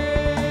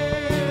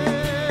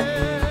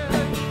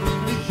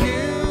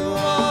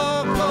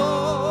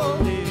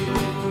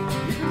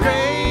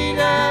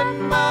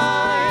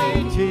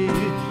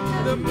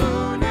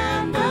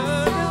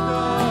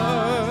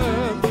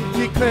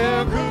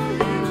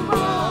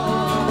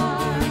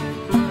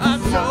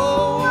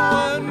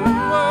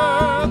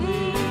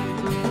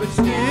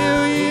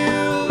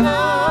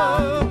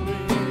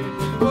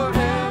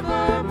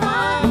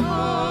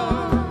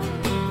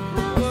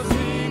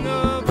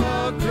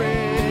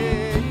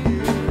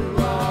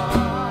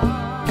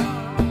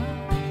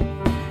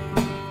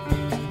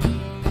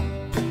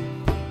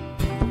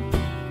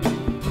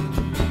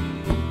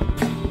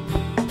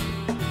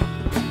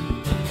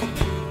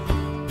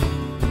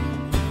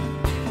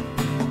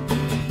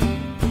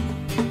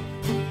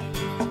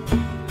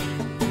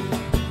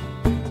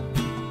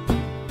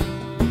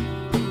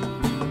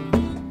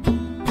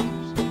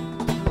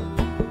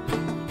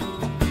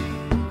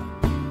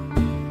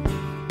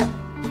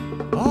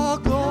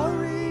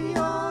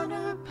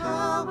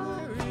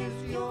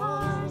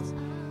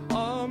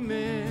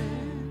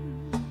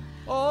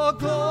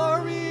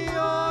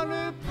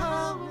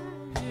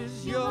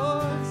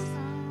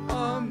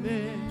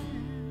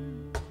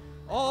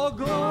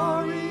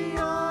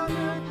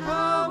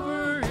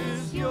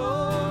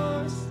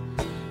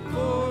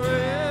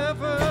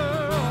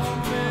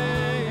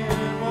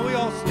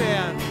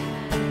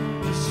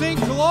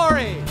 sing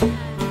glory.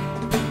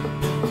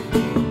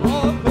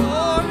 All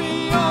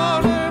glory,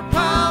 honor,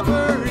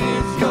 power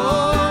is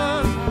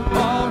yours.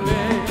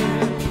 Amen.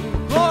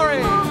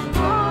 Glory.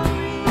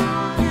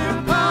 Your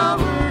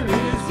power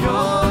is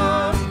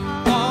yours.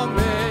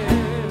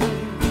 Amen.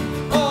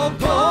 All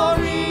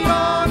glory,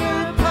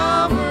 honor,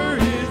 power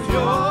is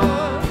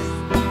yours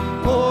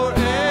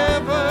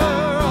forever.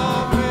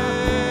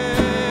 Amen.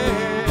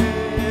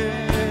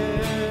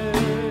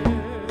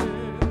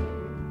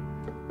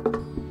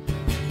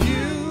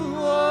 You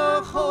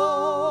are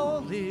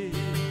holy,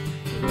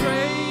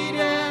 great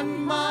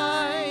and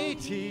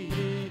mighty.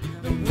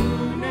 The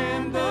moon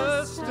and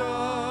the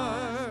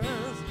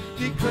stars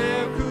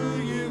declare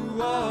who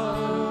you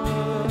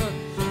are.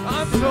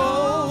 I'm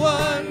so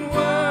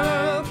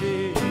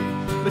unworthy,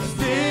 but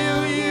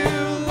still you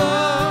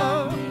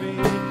love me.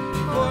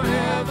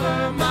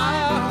 Forever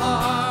my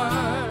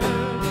heart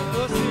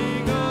will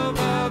sing of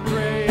how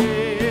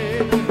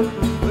great.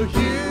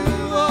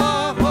 You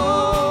are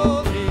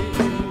holy,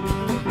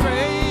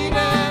 great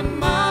and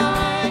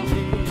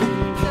mighty.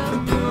 The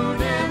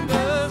moon and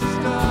the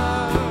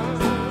stars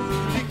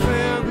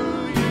declare who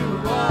you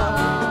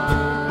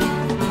are.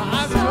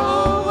 I'm so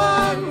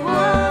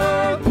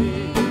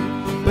unworthy,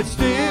 but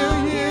still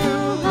you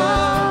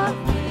love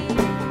me.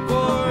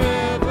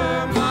 Forever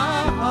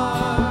my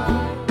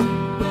heart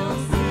will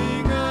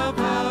sing of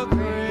how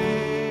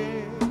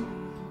great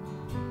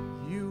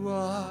you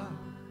are.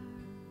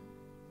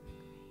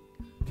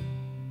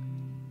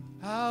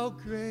 How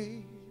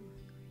great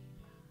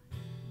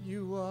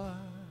you are.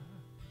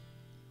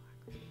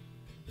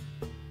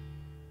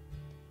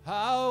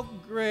 How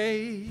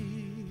great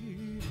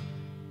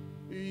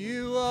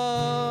you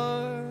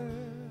are.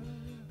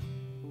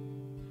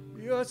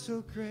 You're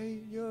so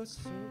great, you're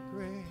so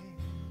great.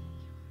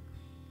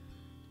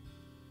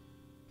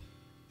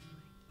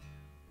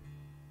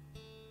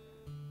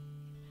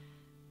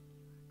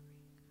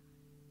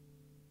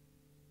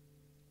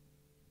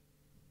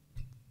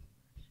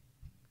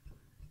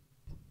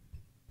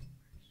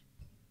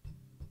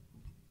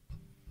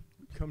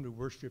 Come to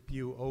worship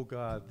you, oh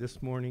God,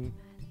 this morning.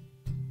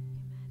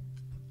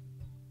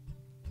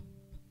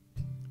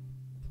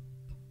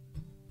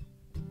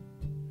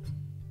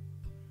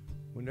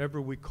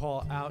 Whenever we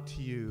call out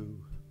to you,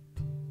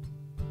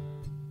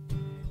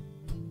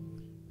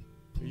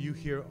 you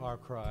hear our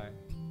cry.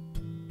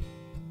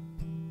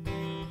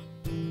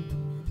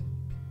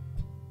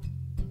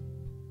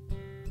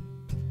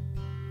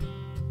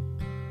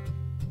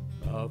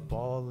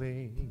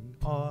 Falling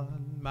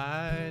on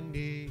my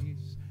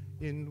knees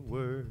in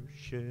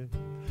worship,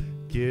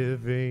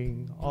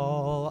 giving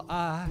all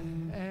I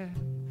am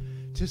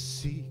to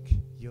seek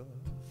your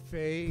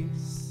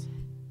face.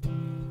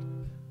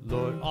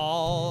 Lord,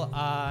 all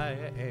I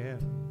am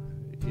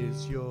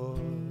is yours.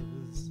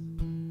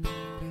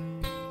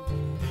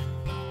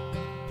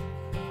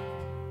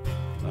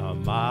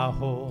 My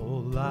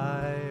whole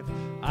life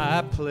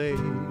I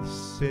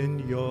place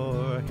in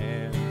your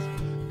hands.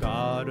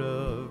 God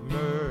of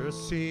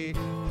mercy,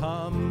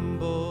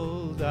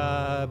 humbled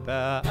I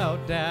bow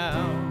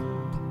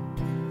down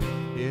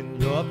in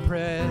your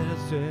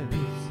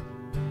presence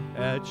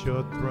at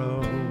your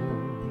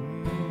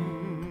throne.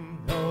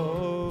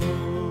 Oh,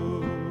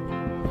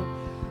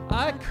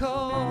 I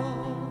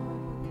call,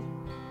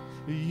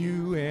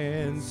 you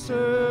answer,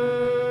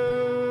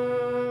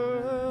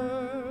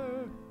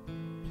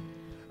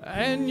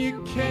 and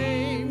you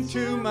came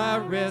to my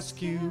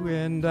rescue,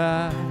 and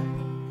I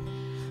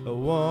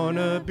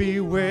wanna be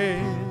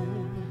where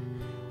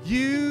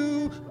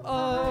you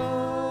are.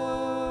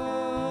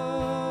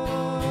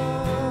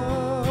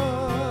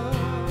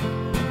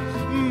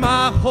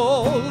 My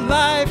whole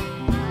life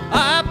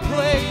I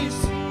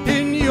place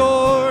in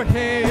your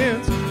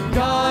hands.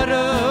 God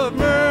of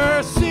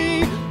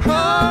mercy,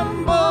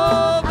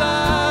 humbled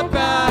I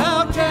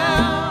bow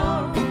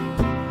down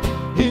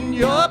in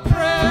your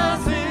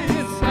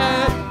presence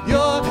at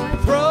your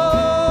throne.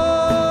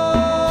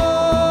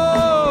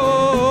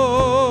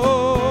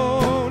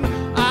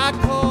 I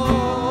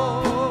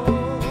call,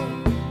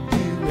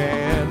 you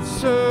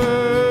answer,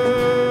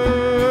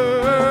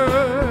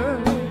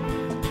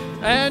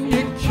 and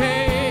you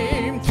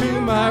came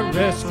to my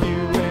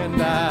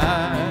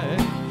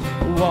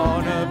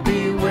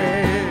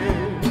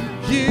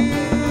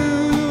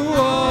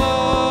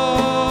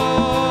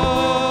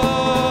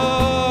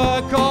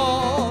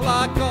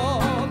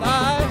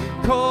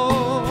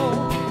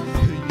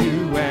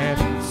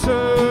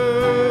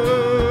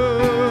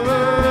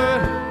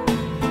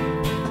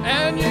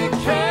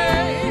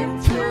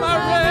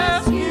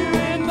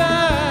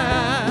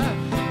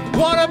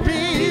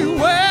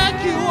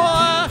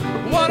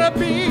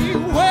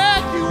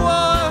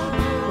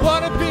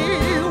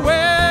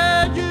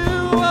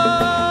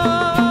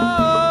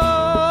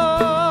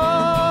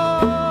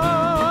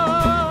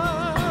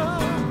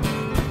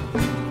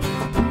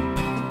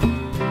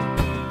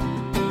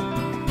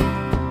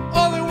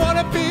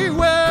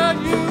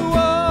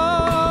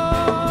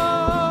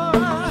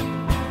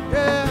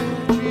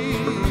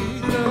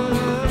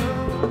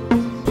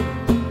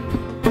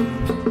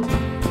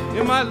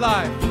my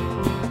life,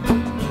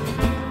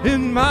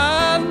 in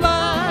my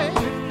life,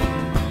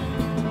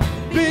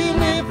 be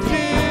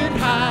lifted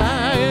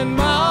high in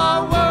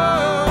my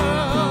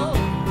world,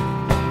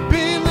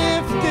 be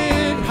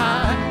lifted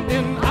high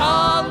in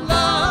our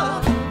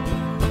love,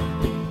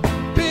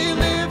 be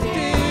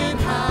lifted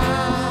high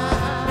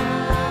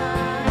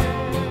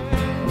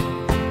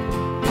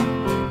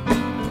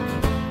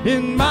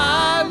in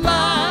my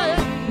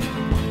life,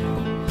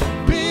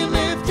 be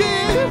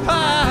lifted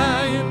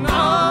high in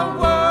our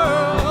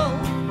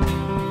world,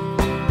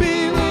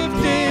 be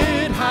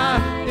lifted high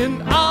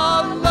in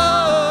our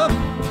love,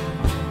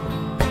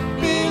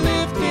 be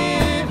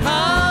lifted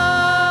high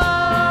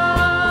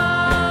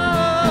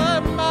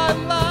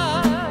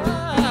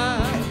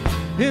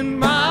in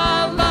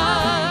my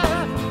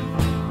life,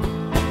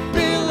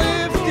 be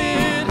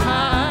lifted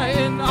high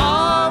in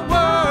our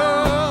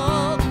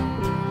world,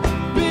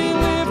 be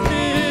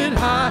lifted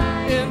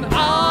high in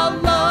our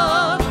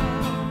love,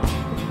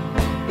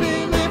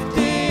 be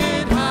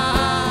lifted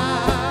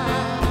high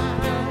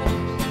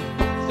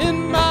in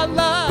my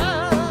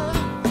life,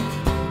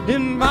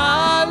 in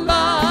my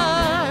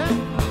life,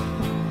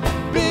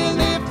 be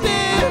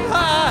lifted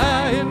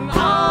high in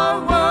our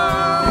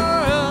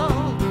world,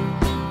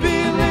 be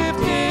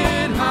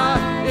lifted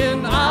high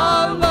in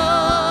our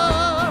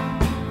love,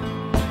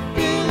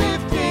 be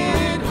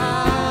lifted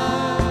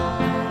high.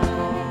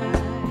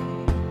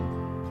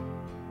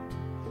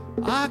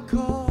 I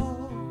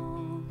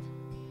called,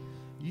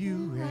 you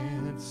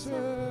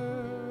answered,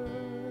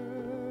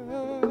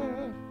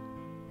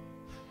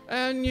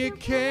 and you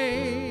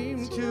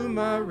came to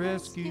my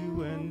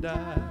rescue, and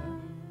I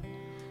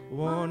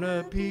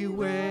wanna be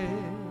where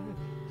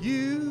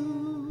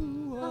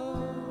you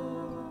are.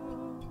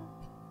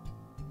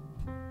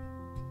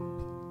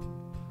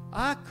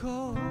 I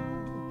called,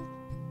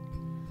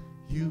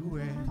 you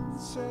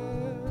answered,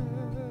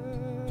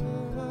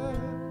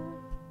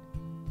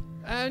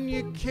 and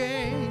you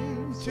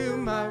came to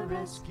my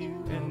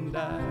rescue, and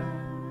I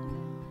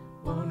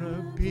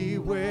wanna be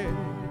where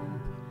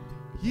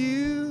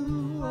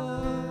you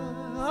are.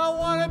 I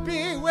wanna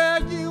be where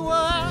you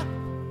are.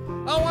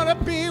 I wanna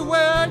be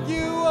where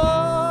you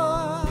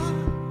are.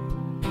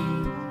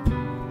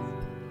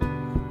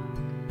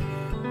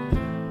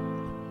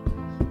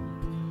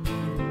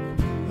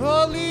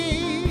 Oh,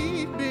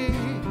 lead me,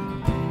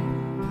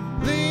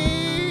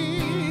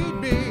 lead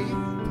me.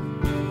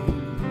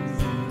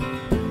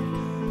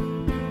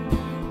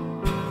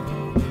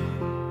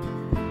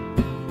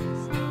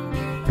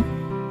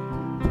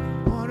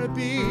 Wanna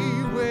be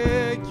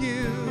where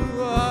you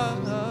are.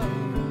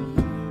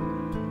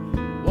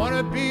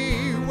 Wanna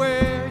be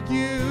where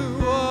you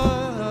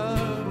are.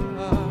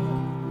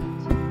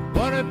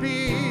 Wanna be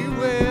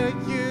where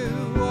you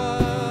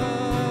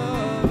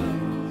are.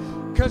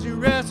 'Cause you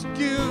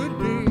rescued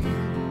me.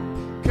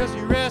 'Cause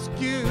you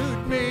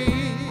rescued me.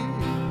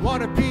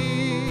 Wanna be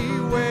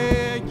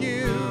where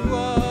you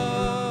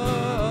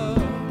are.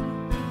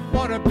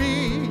 Wanna be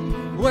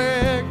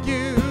where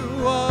you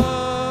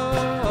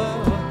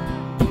are.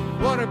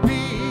 Wanna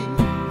be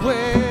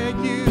where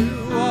you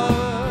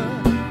are.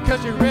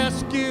 'Cause you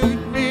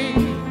rescued me.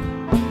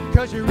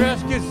 'Cause you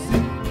rescued,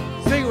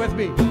 sing with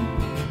me.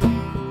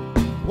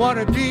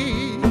 Wanna be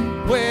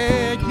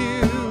where you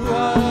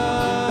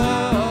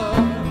are.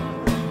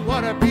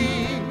 Wanna be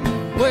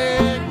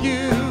where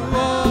you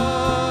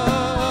are.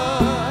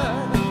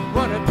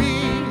 Wanna be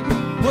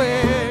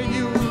where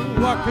you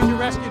are. 'Cause you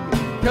rescued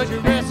me. 'Cause you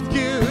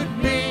rescued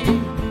me.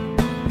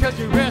 'Cause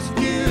you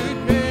rescued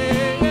me.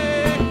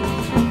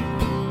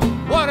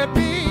 Wanna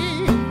be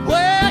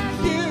where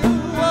you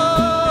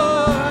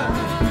are.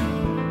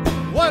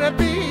 Wanna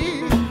be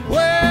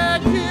where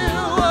you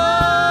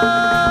are.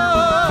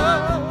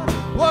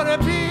 Wanna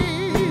be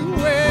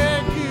where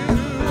you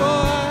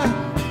are.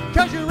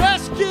 'Cause you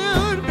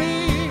rescued me.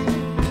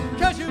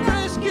 'Cause you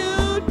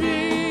rescued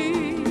me.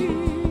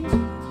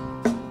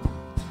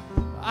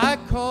 I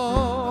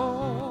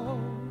call,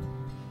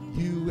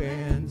 you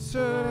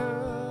answer,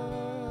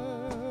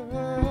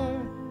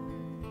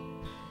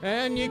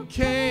 and you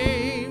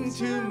came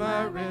to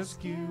my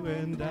rescue,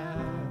 and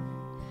I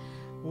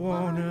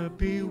wanna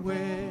be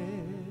where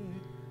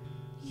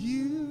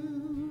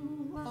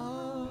you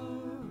are.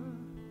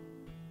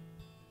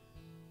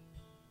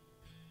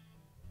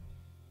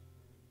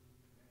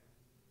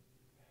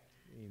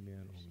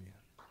 Amen. Amen.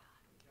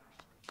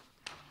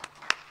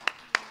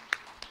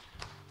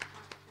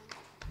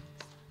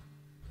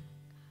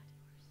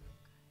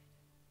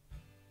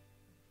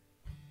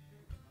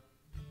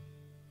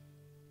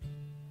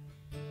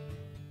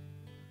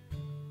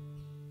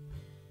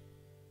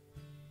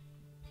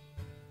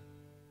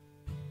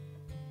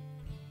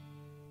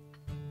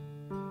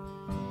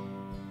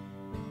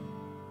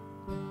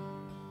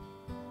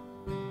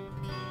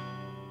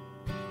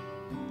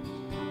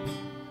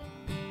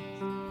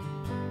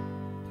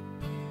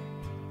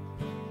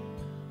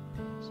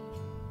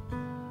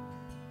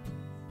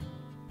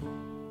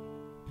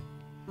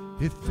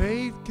 If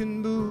faith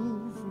can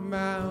move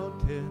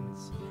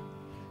mountains,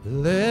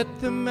 let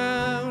the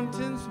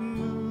mountains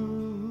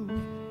move.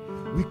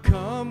 We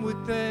come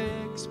with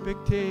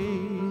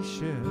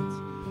expectations,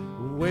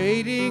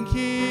 waiting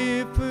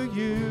here for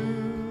you.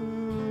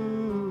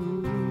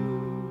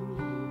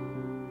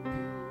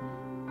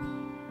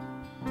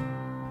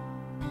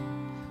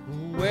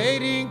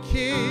 Waiting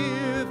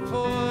here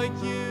for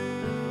you.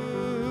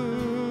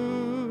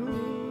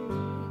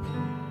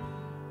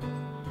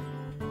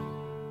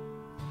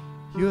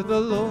 You're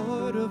the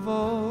Lord of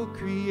all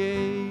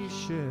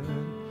creation,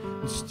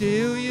 and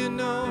still you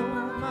know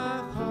my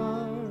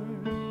heart.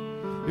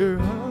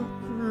 You're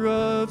author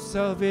of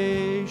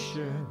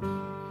salvation,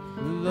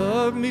 you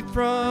loved me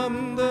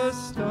from the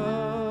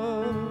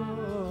start.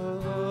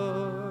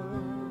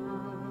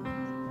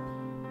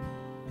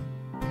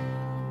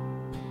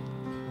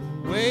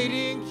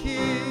 Waiting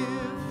here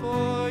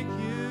for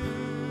you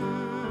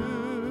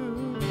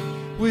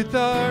with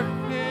our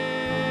hands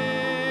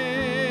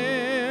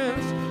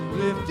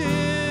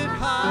lifted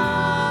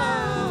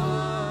high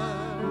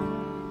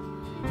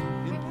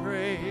in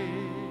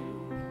praise,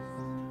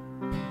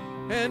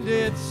 and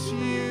it's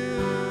you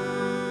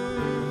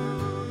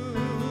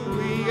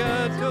we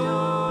adore,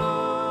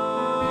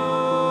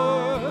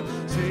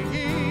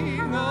 singing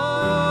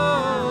hallelujah.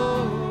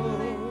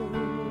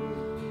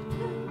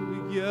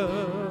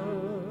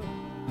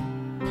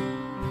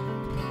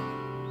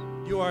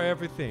 You are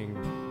everything.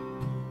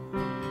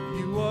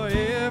 You are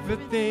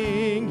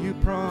everything you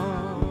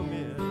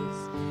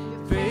promise.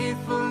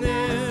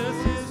 Faithfulness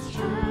is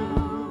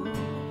true.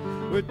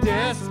 We're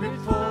desperate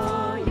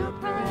for your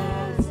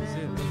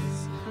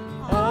presence.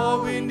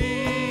 All we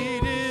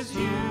need is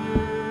you.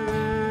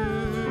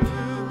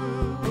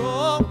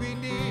 All we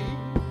need,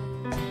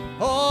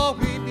 all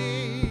we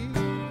need,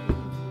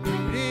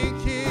 waiting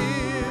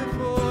here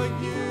for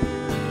you.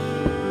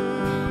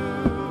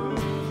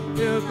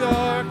 If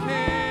dark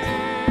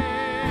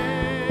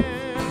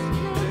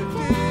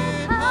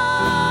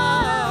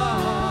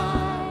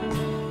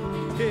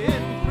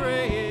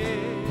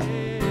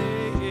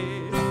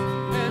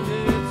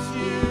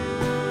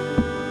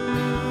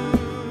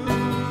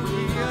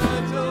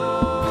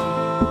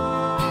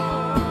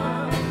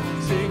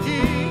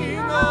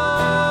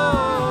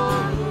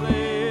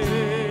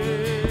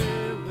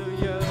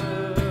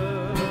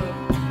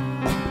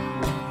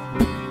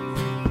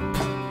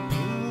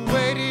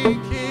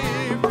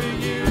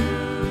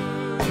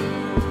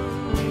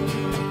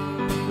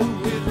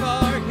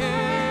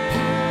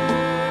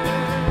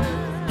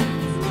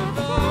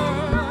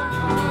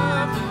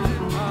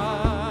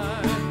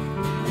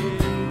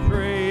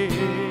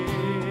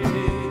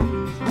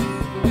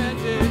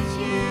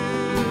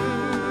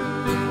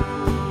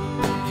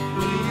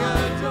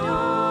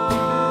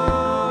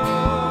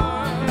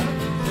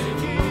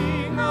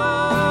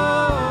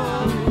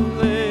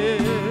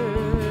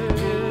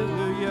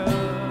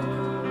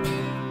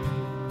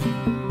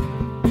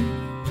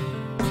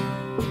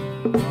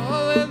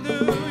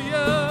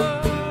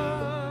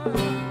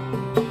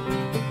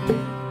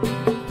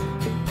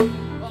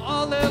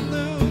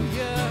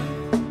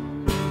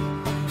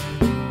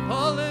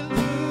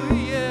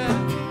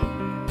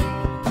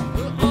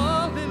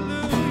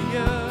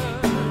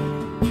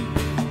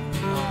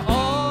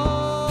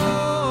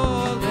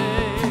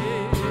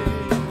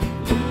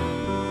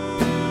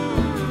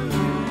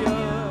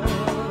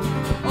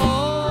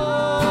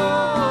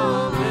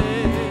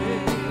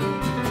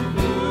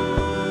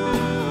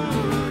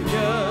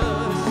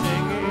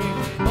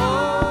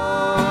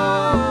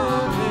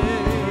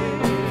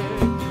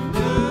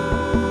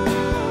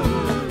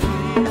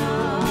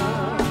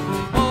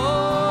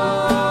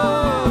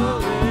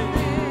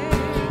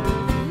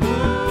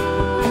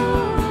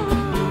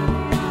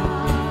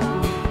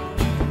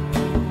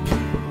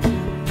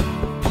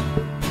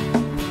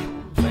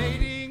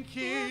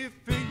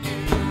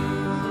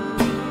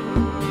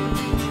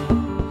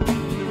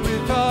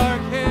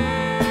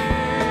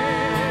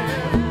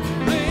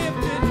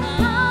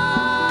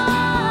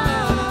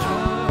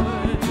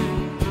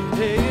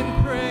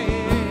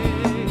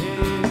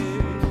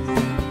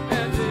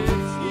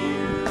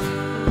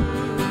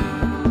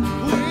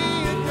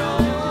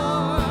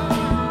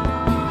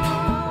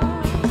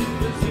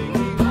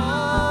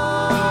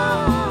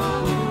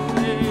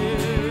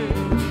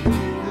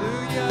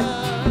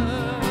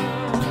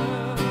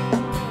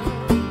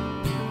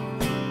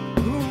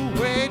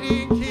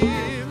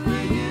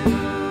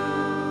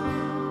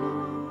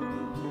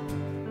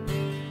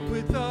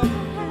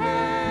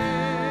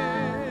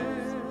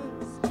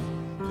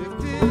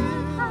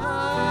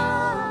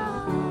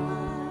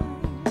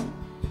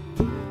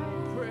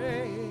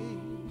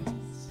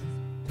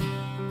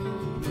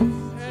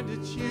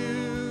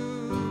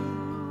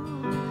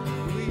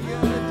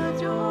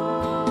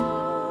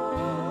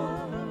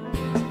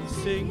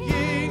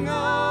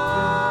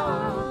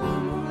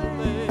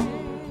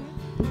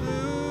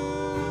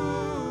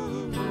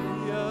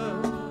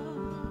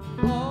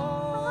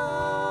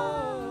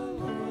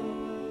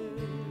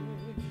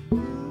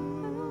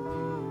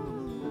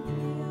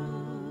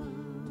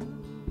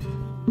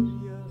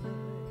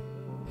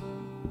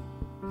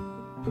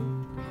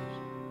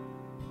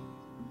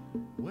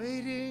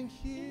waiting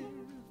here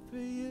for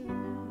you.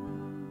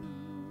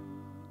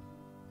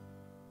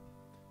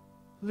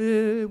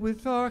 live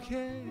with our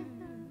hands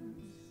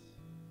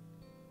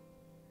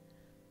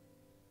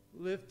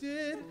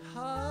lifted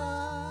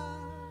high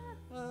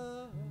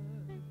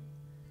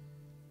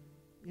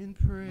in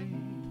praise.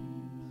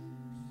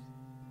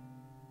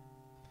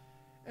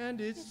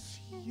 And it's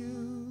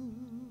you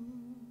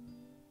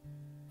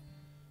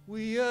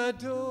we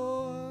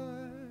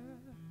adore,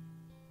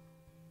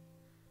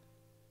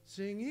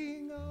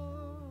 singing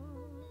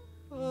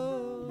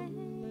Hallelujah.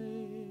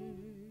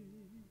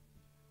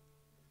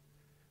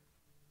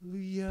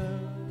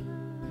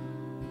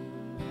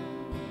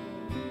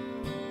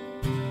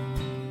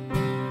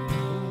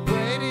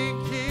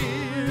 Waiting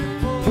here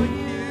for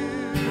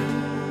you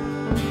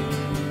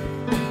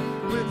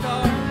with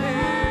our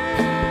hands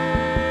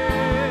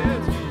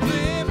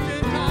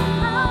lifted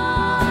high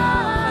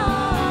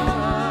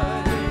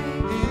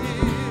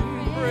in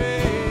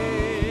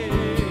praise.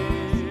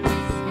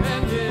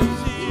 And it's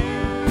you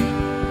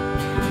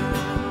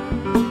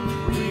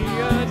we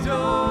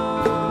adore,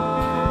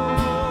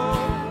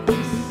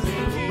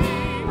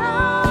 singing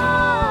hallelujah.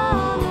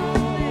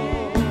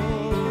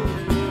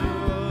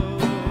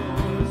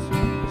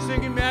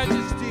 Singing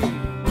majesty,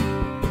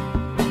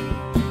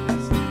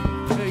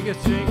 sing it,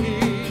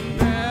 singing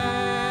majesty.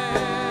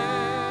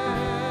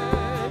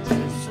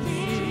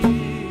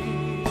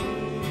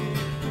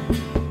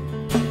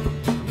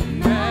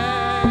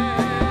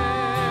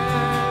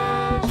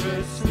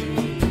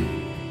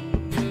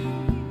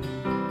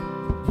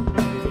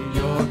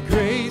 Your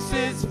grace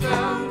has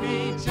found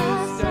me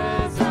just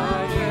as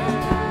I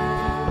am,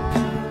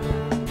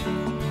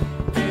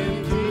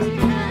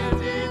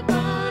 empty-handed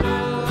but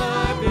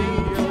alive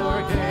in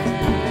your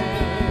hands,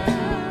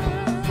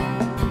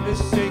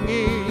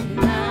 singing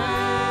majesty,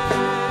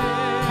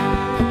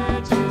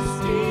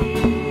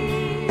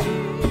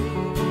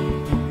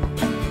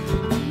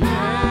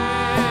 majesty.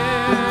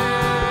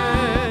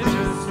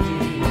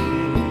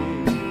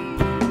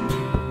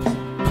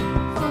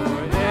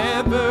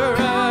 Forever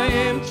I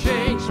am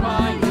changed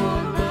by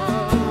your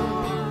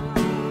love,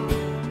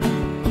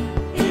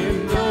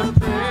 in the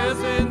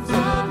presence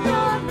of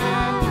your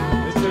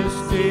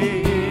majesty.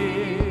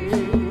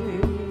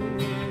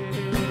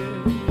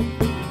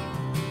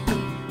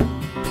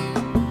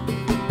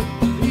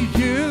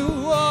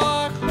 You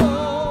are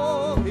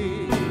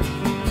holy,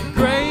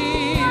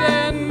 great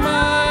and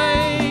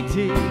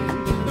mighty.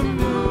 The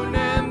moon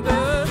and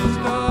the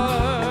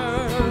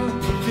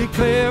stars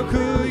declare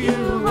who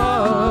you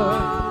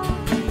are.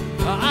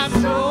 I'm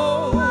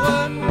so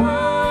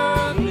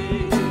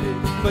unworthy,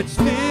 but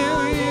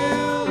still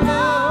you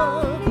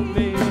love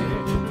me.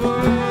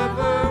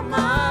 Forever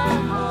my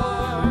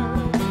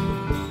heart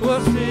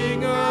will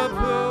sing of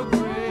how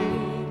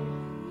great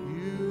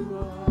you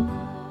are.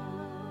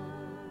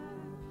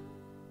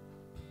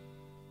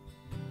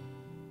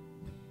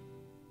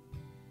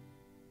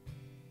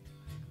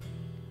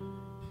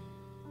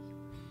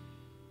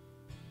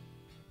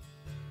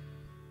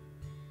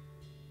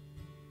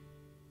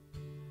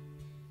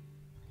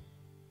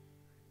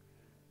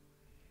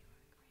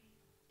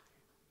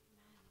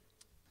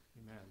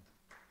 Amen.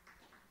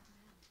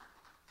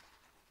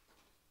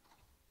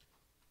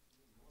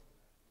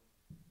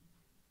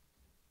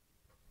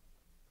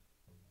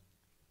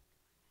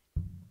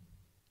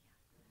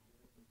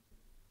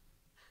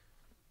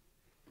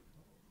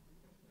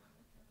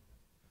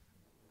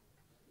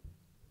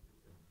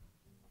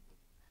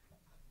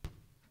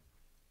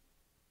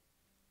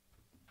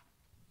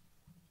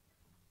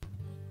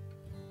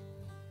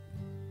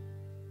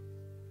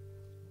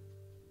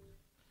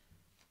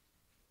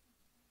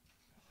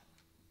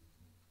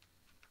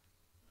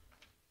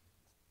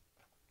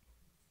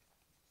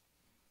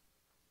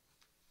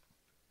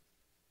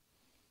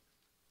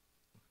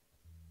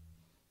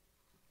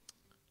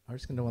 We're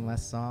just going to do one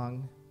last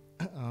song.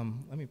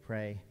 Let me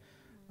pray.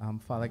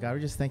 Father God, we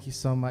just thank you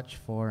so much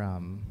for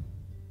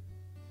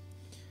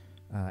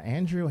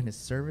Andrew and his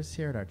service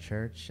here at our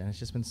church. And it's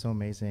just been so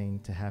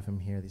amazing to have him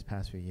here these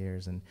past few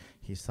years. And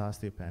he saw us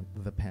through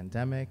the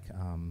pandemic.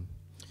 And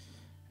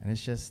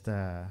it's just,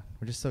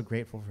 we're just so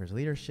grateful for his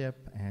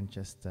leadership and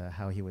just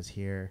how he was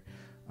here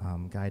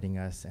guiding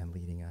us and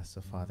leading us.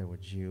 So Father,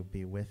 would you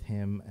be with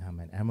him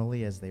and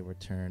Emily as they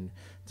return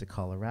to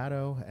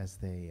Colorado, as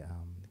they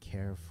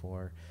care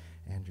for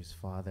Andrew's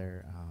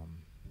father.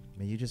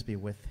 May you just be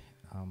with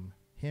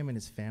him and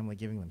his family,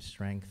 giving them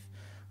strength,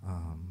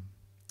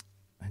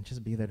 and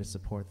just be there to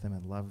support them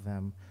and love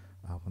them.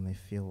 When they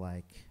feel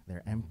like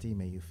they're empty,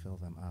 may you fill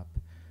them up.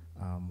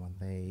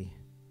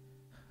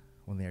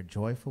 When they are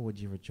joyful, would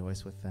you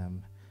rejoice with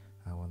them?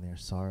 When they are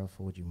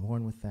sorrowful, would you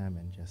mourn with them?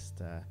 And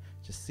just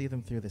see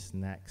them through this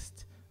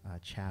next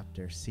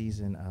chapter,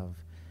 season of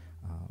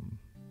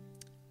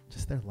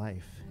just their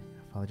life.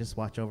 Father, just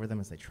watch over them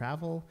as they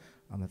travel,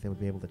 that they would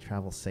be able to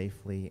travel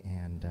safely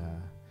and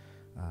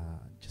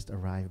just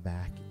arrive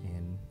back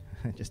in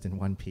just in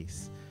one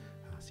piece.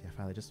 So yeah,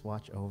 Father, just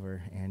watch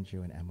over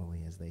Andrew and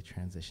Emily as they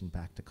transition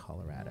back to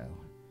Colorado.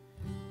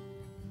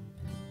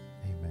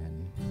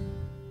 Amen.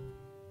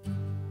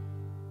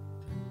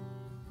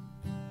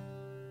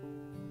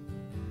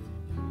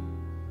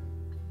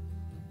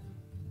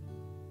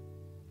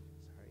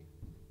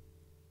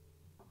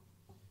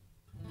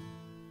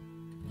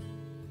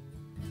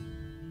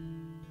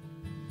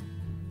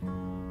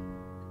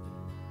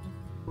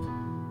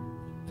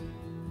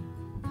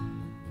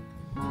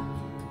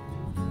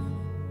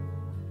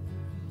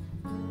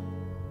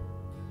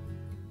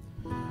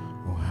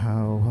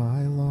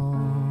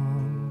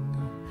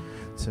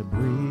 to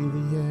breathe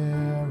the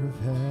air of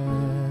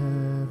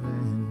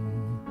heaven,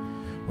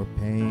 where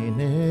pain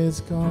is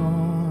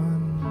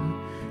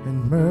gone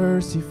and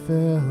mercy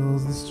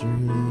fills the streets,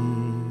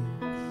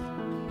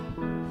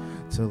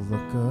 to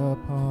look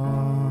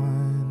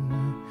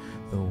upon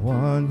the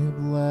one who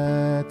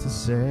bled to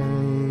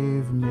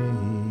save me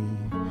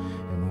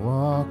and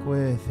walk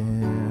with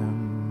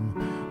him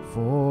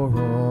for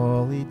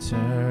all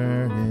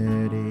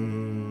eternity.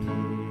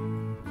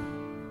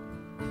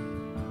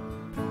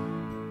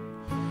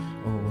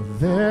 Oh,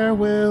 there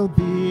will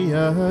be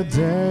a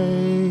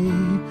day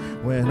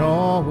when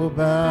all will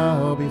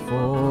bow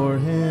before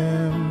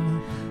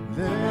him.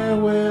 There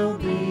will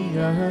be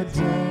a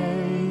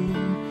day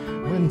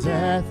when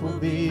death will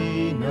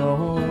be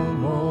no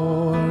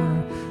more,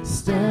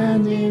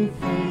 standing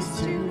face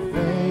to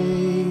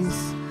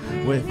face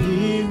with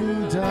he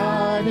who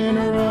died and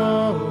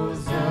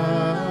rose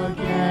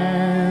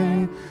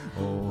again.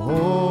 Oh,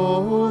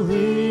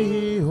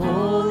 holy,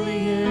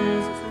 holy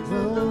is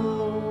the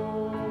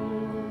Lord.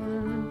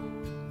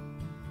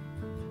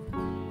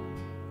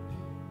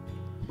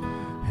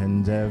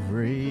 And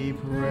every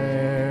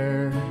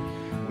prayer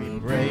we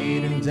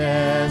prayed in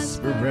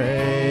desperation,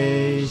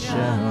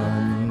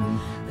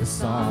 the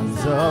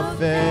songs of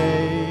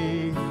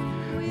faith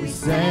we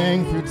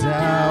sang through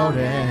doubt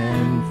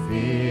and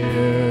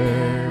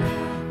fear.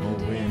 Oh,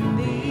 in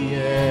the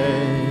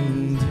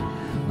end,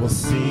 we'll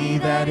see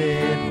that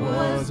it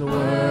was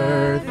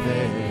worth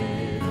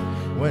it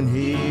when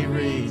he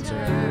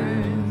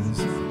returns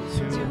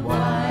to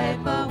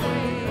wipe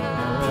away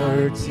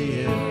our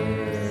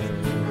tears.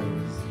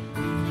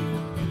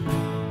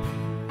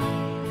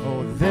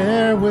 Oh,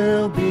 there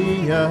will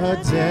be a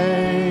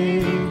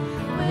day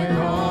when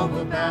all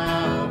will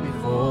bow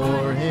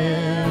before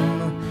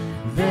him.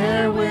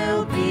 There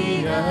will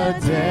be a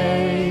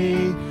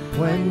day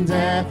when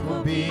death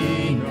will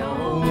be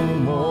no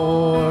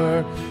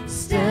more,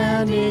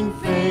 standing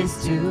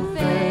face to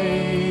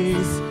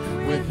face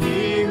with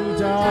he who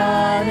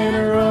died and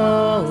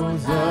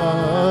rose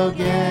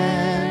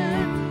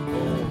again.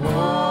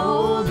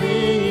 Oh,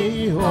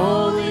 holy,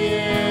 holy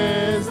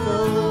is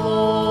the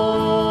Lord.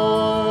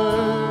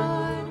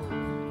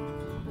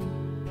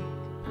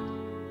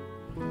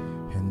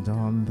 And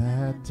on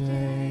that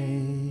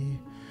day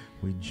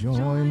we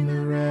join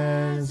the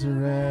resurrection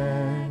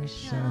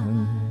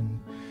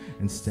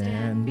and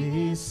stand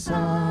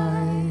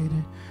beside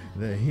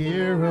the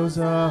heroes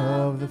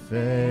of the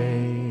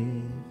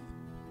faith.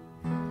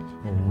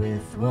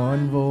 With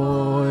one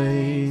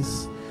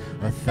voice,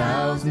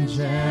 1,000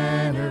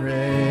 generations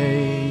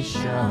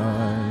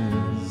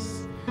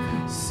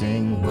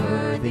sing,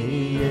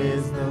 worthy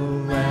is the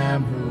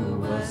Lamb who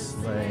was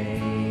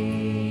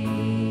slain.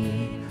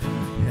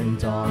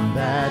 And on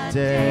that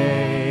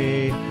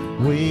day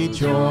we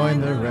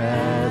join the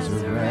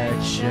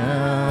resurrection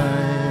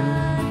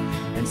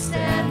and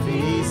stand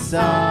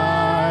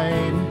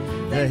beside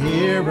the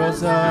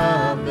heroes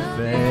of the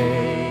faith.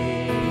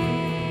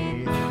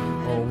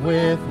 Oh,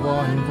 with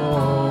one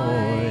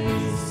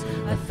voice,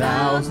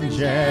 1,000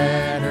 generations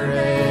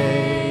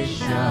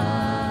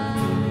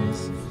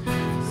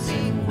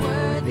sing,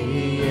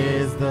 worthy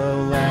is the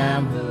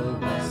Lamb who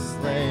was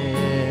slain.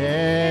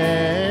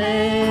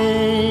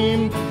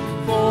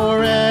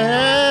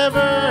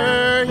 Forever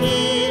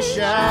he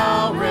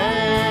shall reign.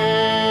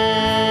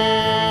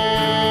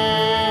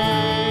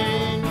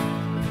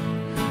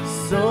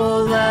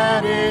 So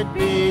let it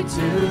be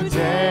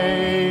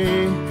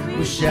today,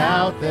 we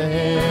shout the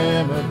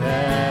hymn of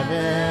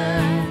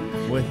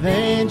heaven with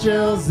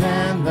angels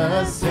and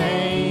the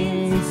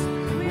saints.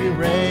 We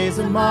raise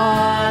a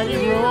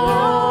mighty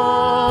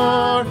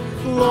roar,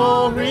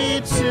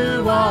 glory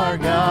to our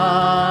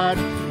God,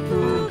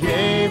 who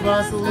gave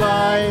us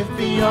life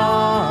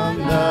beyond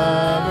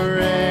the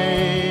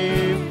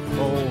grave.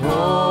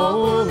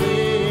 Oh,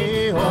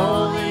 holy,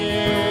 holy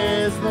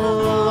is the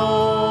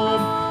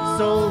Lord.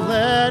 So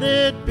let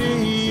it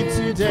be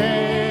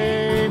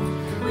today,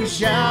 we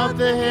shout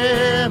the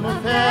hymn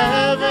of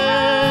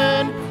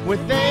heaven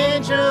with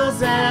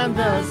angels and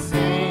the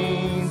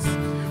saints.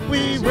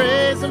 We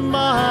raise a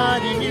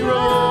mighty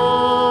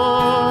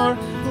roar,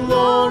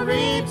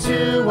 glory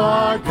to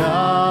our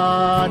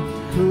God,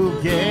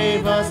 who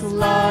gave us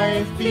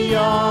life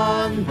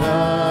beyond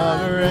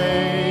the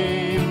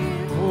grave.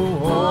 Oh,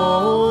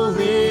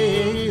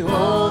 holy,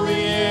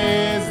 holy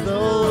is the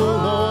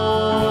Lord.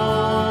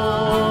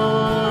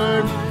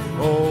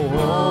 Oh,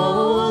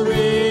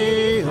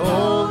 holy,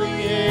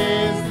 holy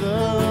is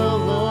the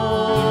Lord.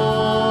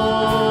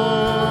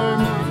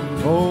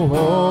 Oh,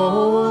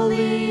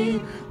 holy,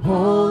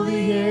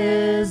 holy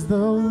is the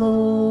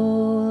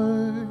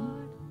Lord.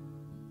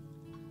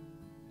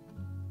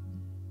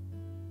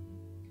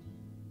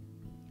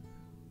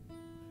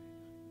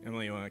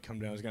 Emily, you want to come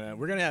down?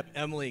 We're gonna have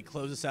Emily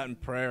close us out in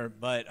prayer,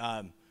 but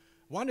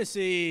wanted to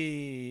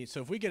see,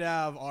 so if we could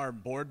have our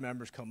board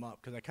members come up,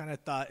 because I kind of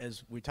thought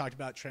as we talked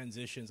about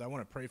transitions, I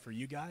want to pray for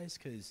you guys,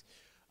 because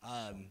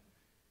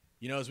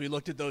you know, as we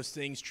looked at those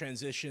things,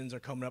 transitions are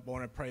coming up. I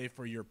want to pray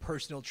for your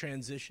personal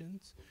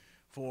transitions.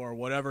 for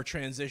whatever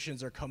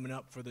transitions are coming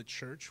up for the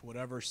church,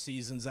 whatever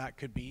seasons that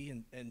could be.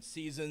 And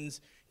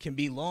seasons can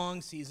be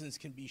long, seasons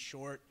can be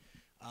short.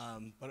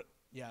 But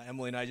yeah,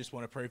 Emily and I just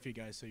want to pray for you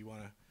guys. So you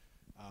want to,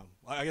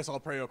 I guess I'll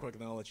pray real quick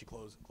and then I'll let you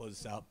close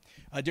this out.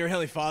 Dear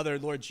Heavenly Father,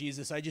 Lord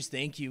Jesus, I just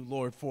thank you,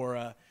 Lord,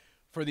 for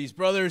these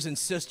brothers and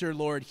sister,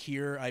 Lord,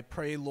 here. I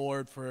pray,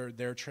 Lord, for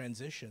their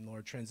transition,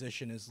 Lord,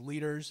 transition as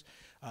leaders,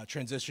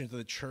 transition to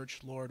the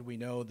church, Lord. We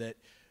know that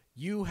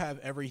you have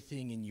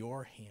everything in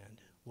your hand.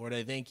 Lord,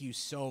 I thank you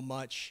so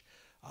much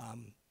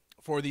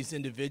for these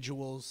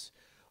individuals.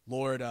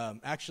 Lord,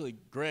 actually,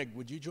 Greg,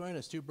 would you join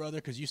us too, brother?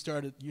 Because you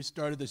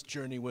started this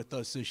journey with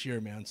us this year,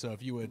 man. So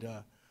if you would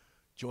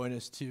join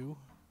us too.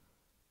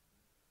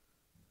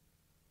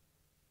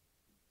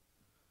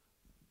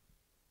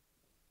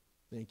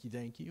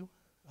 Thank you.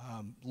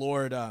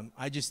 Lord,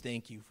 I just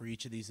thank you for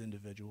each of these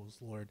individuals,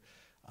 Lord.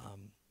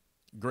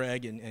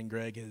 Greg, and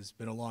Greg has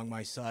been along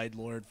my side,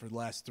 Lord, for the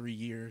last 3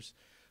 years.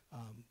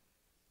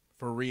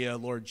 For Rhea,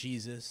 Lord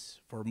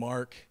Jesus, for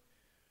Mark,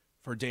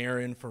 for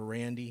Darren, for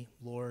Randy,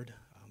 Lord,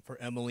 for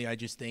Emily, I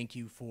just thank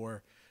you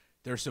for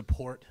their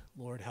support,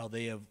 Lord, how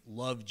they have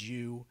loved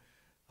you,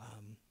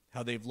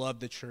 how they've loved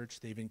the church,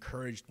 they've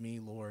encouraged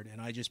me, Lord,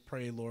 and I just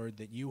pray, Lord,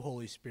 that you,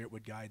 Holy Spirit,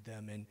 would guide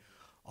them in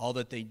all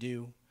that they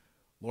do.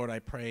 Lord, I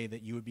pray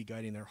that you would be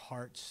guiding their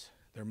hearts,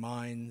 their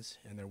minds,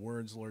 and their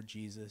words, Lord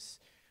Jesus.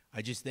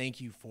 I just thank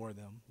you for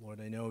them.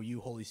 Lord, I know you,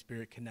 Holy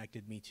Spirit,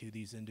 connected me to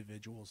these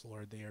individuals,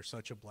 Lord. They are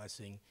such a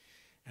blessing.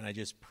 And I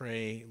just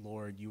pray,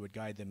 Lord, you would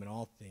guide them in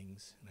all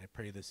things. And I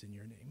pray this in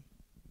your name.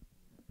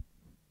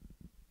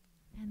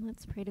 And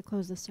let's pray to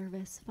close the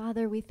service.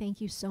 Father, we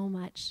thank you so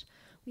much.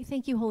 We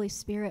thank you, Holy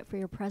Spirit, for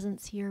your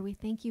presence here. We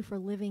thank you for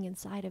living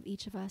inside of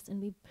each of us.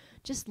 And we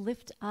just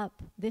lift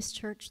up this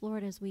church,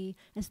 Lord, as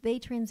they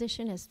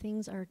transition, as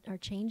things are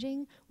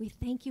changing. We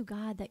thank you,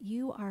 God, that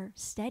you are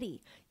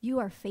steady. You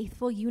are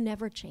faithful. You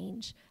never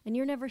change. And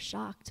you're never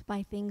shocked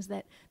by things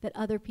that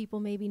other people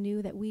maybe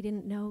knew that we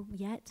didn't know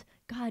yet.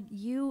 God,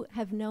 you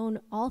have known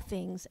all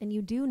things, and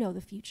you do know the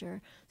future.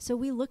 So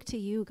we look to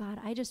you, God.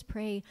 I just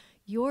pray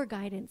your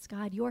guidance,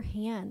 God, your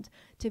hand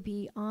to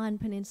be on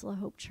Peninsula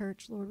Hope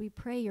Church, Lord. We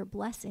pray your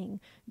blessing,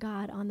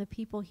 God, on the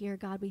people here,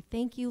 God. We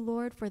thank you,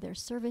 Lord, for their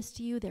service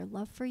to you, their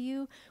love for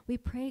you. We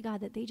pray, God,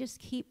 that they just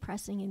keep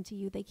pressing into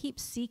you. They keep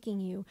seeking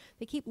you.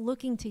 They keep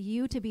looking to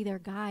you to be their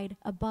guide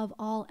above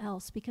all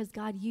else, because,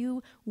 God,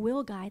 you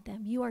will guide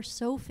them. You are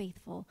so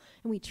faithful,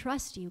 and we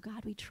trust you,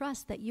 God. We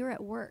trust that you're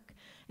at work.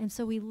 And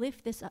so we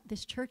lift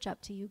this church up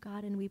to you,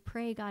 God, and we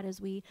pray, God,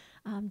 as we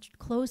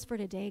close for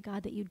today,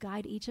 God, that you'd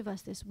guide each of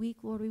us this week,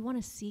 Lord. We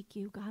want to seek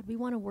you, God. We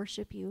want to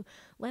worship you.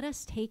 Let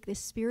us take this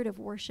spirit of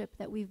worship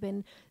that we've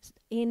been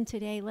in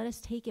today. Let us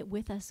take it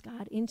with us,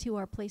 God, into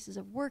our places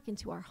of work,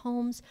 into our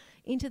homes,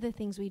 into the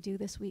things we do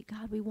this week,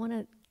 God. We want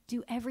to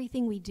do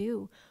everything we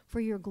do for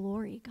your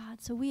glory,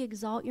 God. So we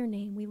exalt your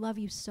name. We love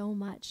you so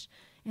much,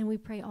 and we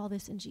pray all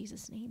this in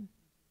Jesus' name.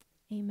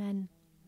 Amen.